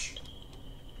toothbrush,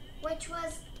 which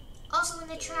was also in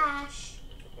the trash.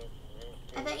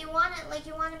 I bet you want it like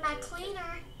you wanted my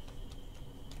cleaner.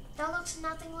 That looks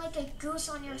nothing like a goose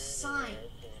on your sign.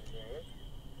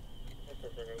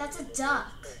 That's a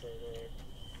duck.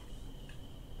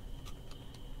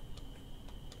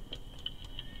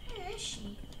 Where is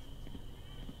she?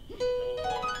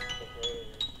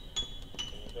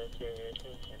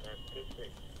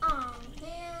 Oh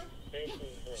man,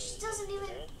 she doesn't even.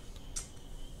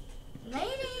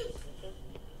 Lady,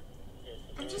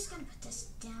 I'm just gonna put this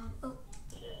down. Oh.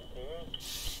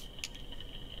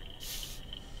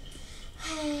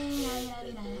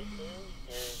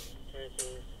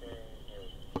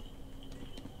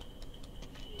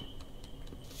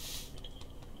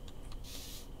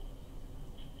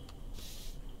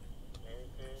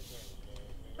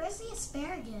 Where's the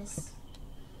asparagus?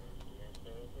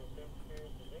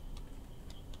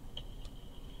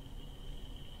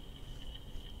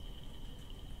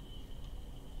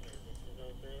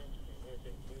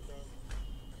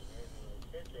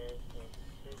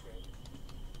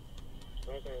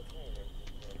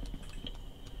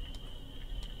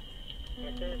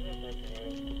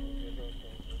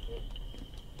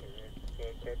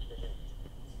 Hey,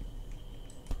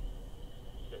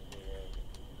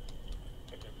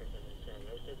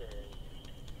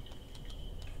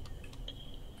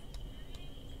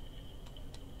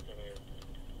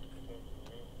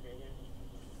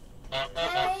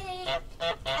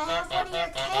 I have one of your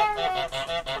carrots.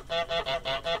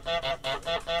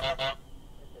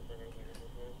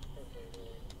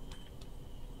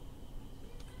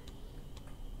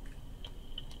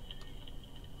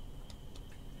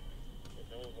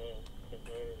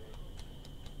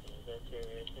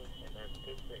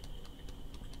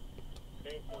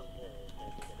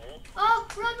 Oh,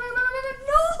 run, run, run, run, run.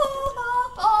 No!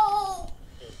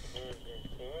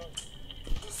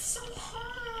 It's so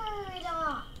hard.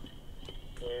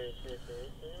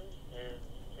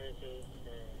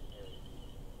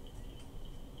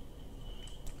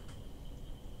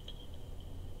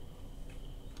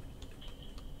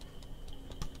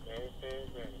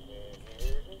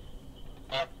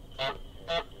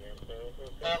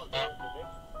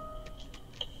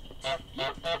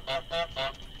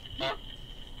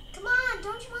 Come on,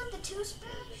 don't you want the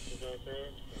toothbrush?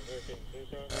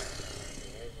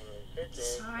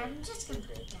 Sorry, I'm just gonna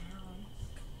put it down.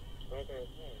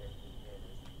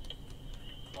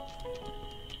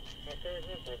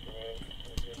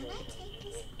 Can I take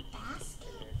this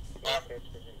basket?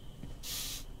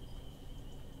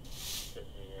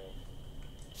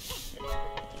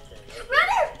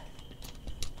 Runner!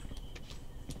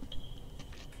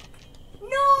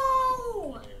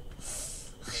 No!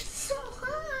 It's so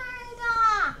hard.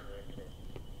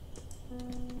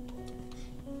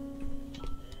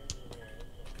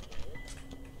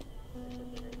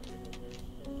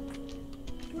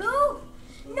 Move!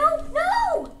 No,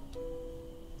 no!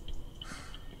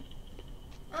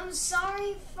 I'm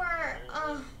sorry for,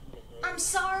 I'm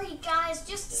sorry guys,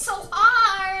 just so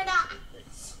hard.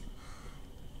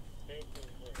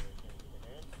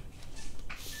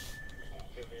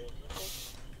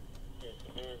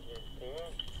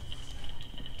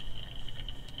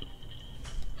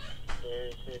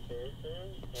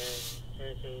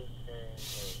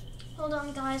 Hold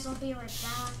on guys, I'll be right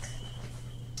back.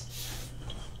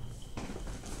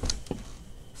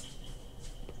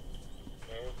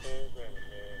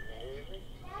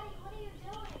 Daddy, what are you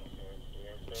doing?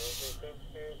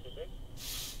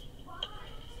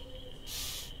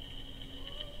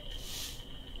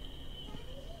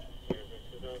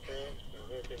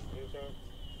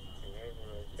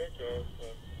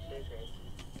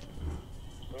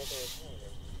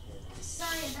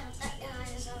 Sorry about that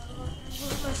guys,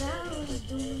 what I was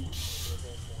doing.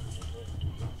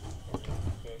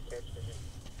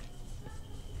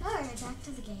 Alright, back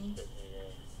to the game.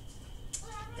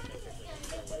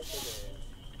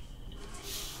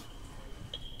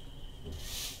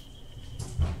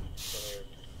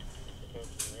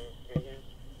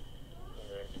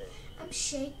 I'm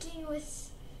shaking with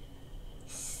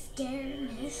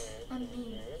scaredness.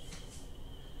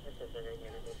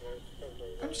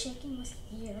 I'm shaking with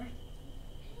fear.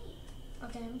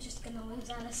 Okay, I'm just gonna leave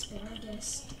that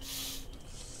asparagus.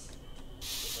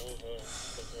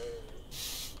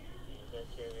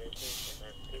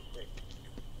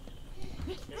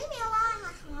 Leave me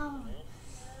alone.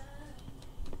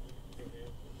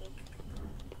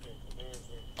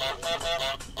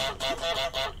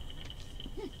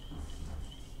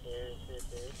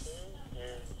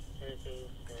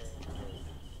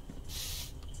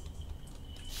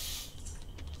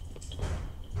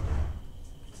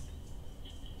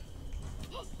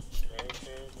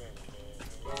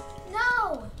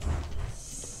 No!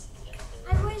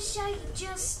 I wish I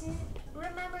just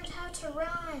remembered how to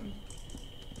run.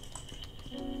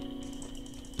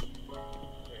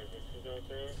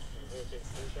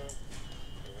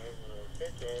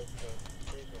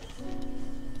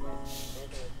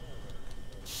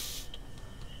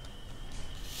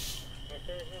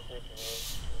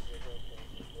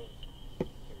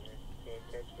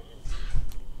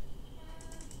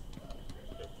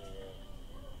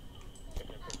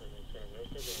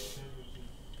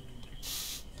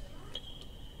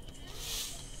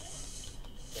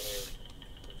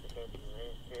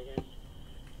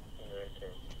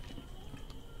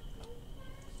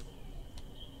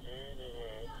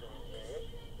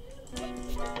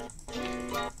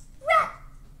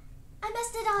 I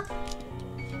messed it up.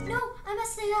 No, I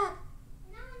messed it up.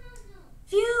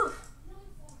 Phew.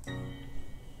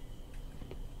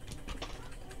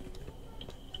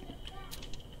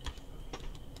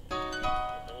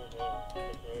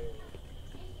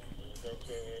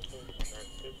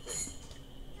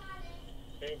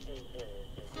 Hey,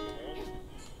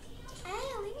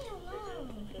 leave me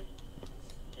alone.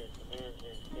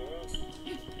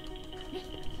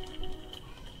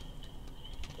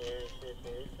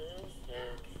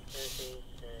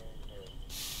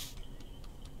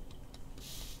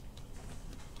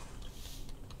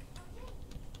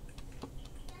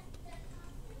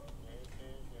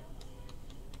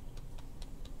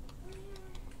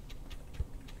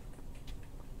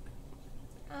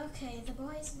 Okay, the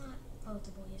boy's not. Oh,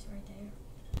 the boy is right there.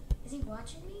 Is he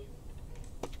watching me?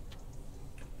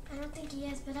 I don't think he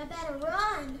is, but I better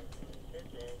run.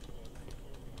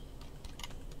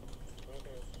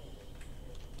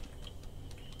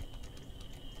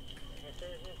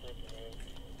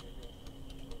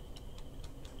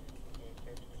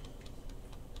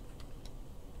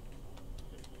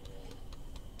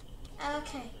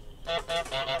 Okay.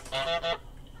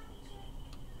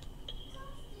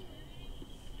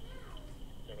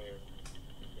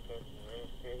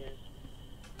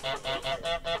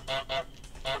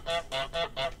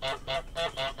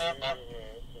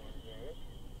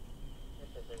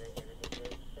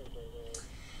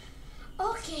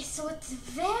 Okay, so it's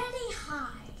very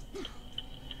hard.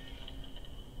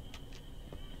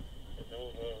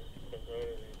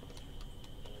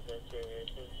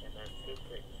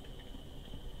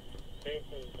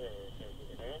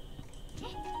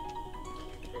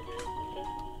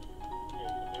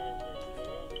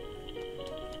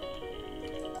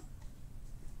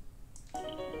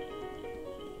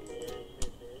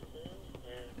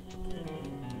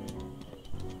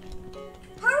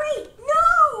 Hurry!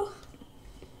 No!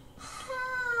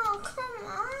 Oh, come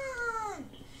on.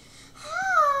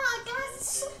 Guys, it's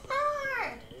so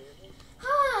hard.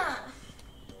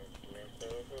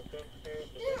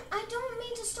 I don't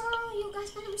mean to startle you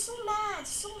guys, but I'm so mad. It's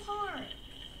so hard.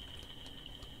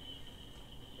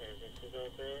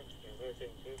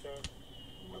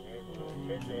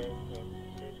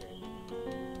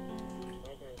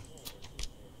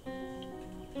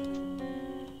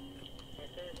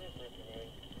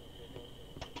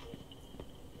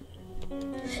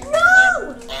 No!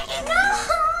 No!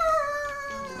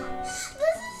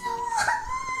 This is so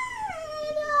hard!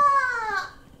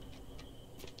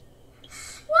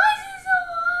 Why is it so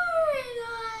hard?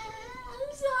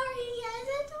 I'm sorry, guys.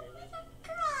 I don't mean to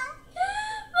cry.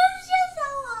 But it's just so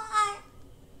hard.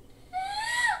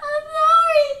 I'm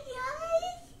sorry,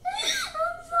 guys.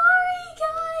 I'm sorry,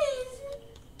 guys.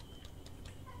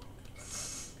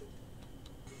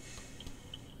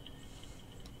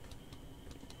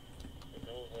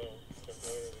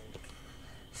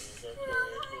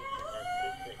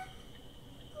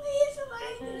 Please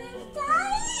work this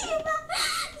time.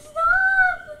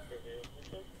 Stop.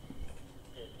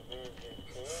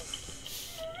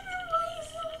 Why is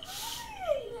it so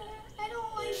hard? I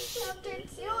don't like chapter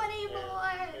 2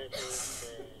 anymore.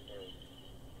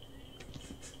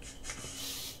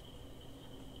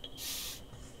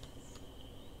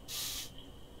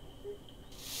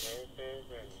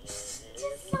 It's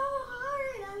just so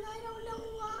hard and I don't know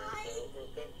why.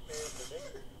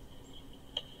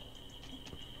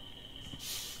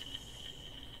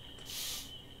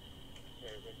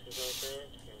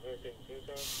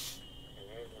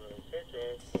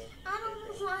 I don't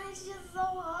know why it's just so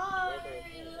hard.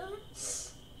 No!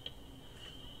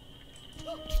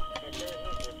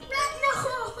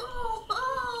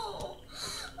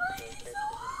 Why is it so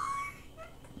hard?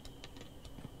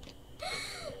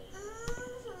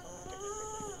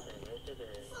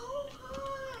 So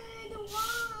hard.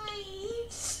 Why?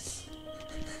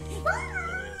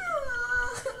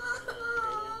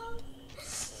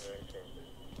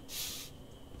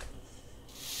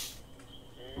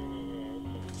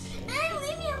 Hey,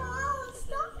 leave me alone.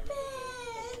 Stop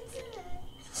it.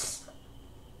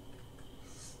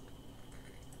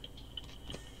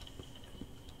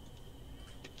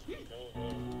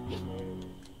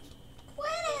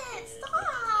 Quit it.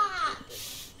 Stop.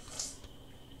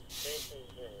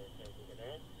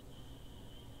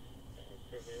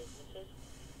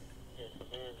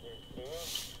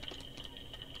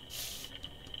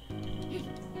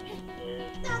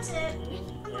 That's it.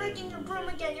 I'm breaking your broom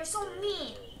again. You're so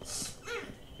mean.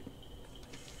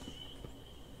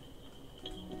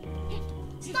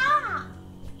 Stop.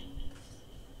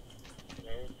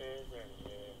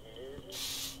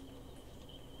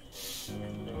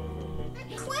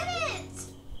 Quit it.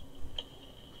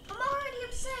 I'm already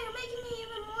upset. You're making me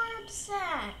even more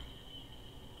upset.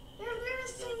 You're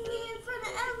embarrassing me in front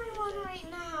of everyone right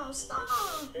now. Stop.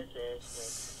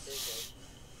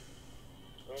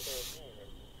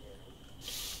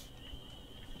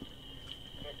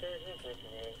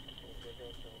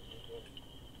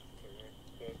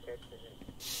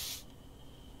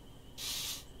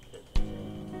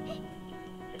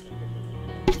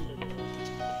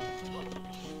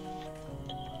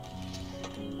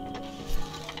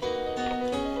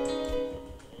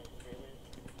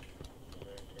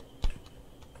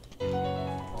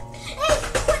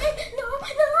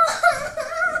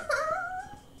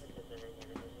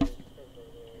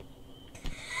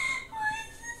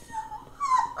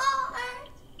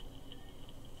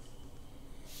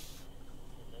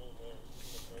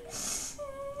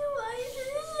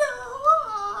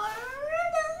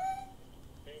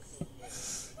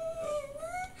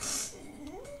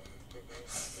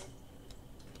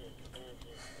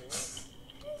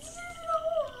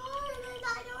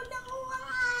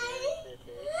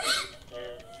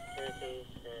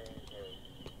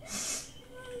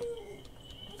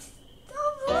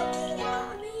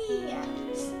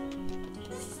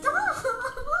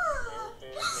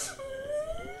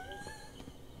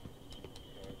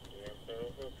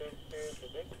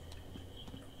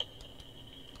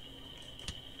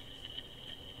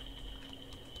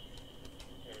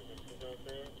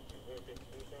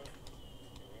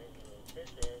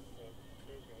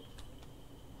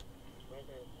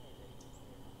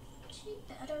 She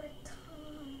better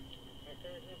come.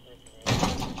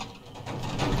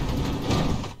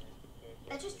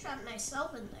 I just trapped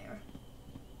myself in there.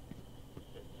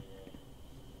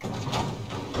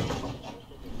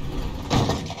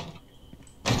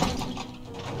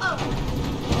 Oh,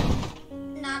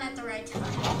 not at the right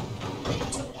time.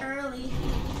 Too early.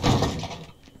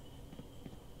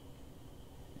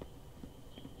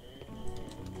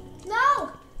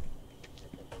 No!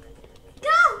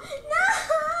 Go! No!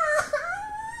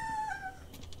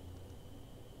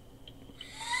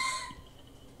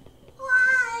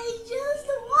 Why? Just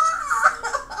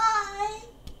why?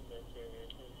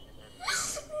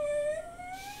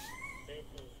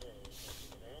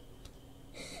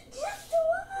 Just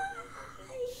why?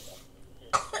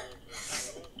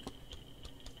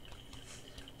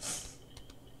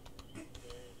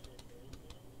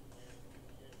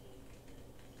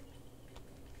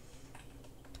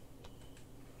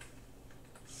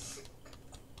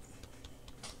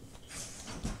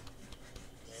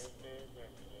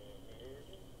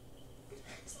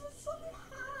 This is so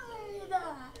hard.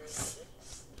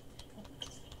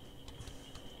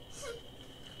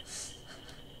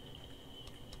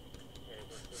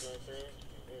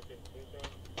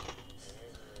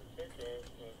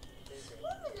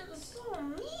 Women are so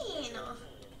mean.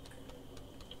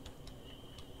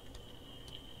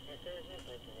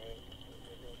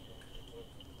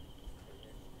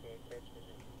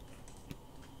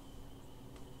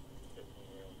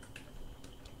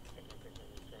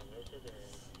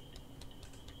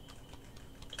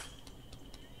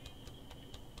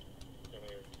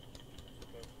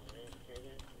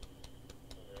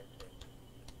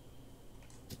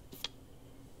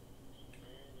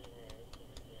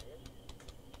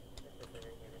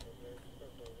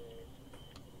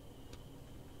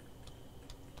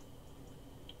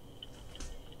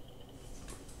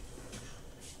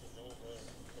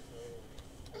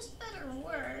 This better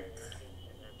work.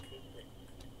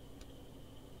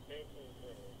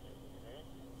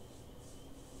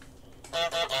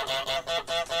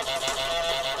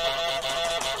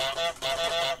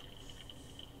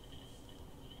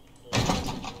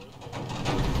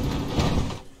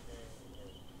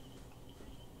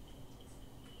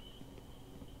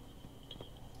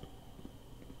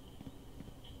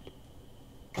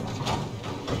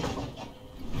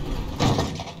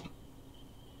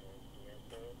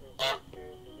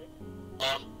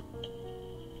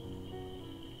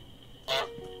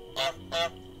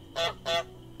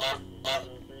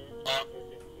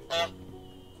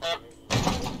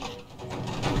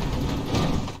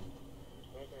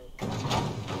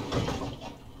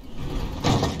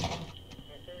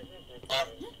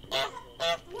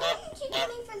 Why did you get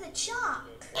me for the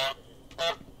chalk?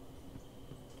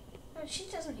 Oh, she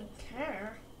doesn't even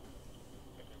care.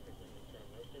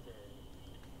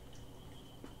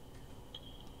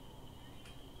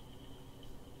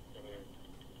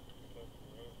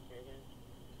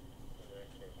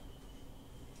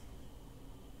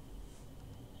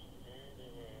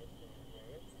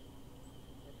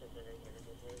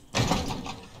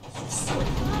 She's so bad,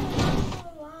 I don't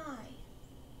know why.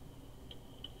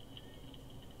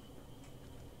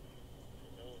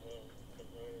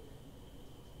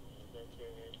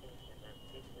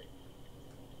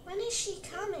 When is she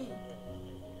coming?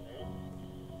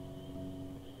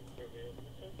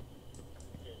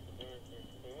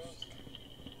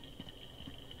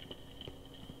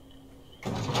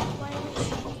 Why is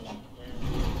she coming?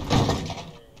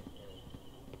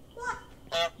 What?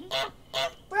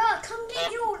 Bruh, come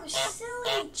get your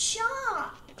silly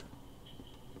chalk.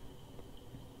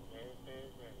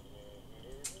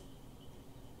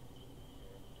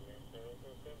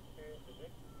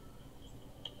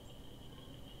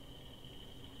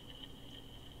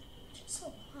 It's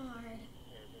so hard.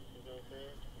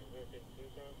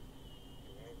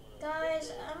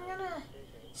 Guys, I'm gonna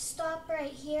stop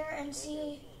right here and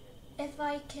see if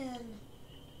I can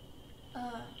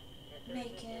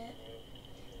make it.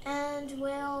 And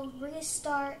we'll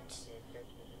restart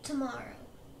tomorrow.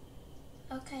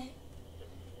 Okay?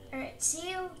 Alright,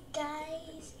 see you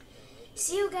guys.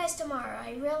 See you guys tomorrow.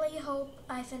 I really hope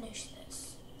I finish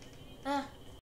this.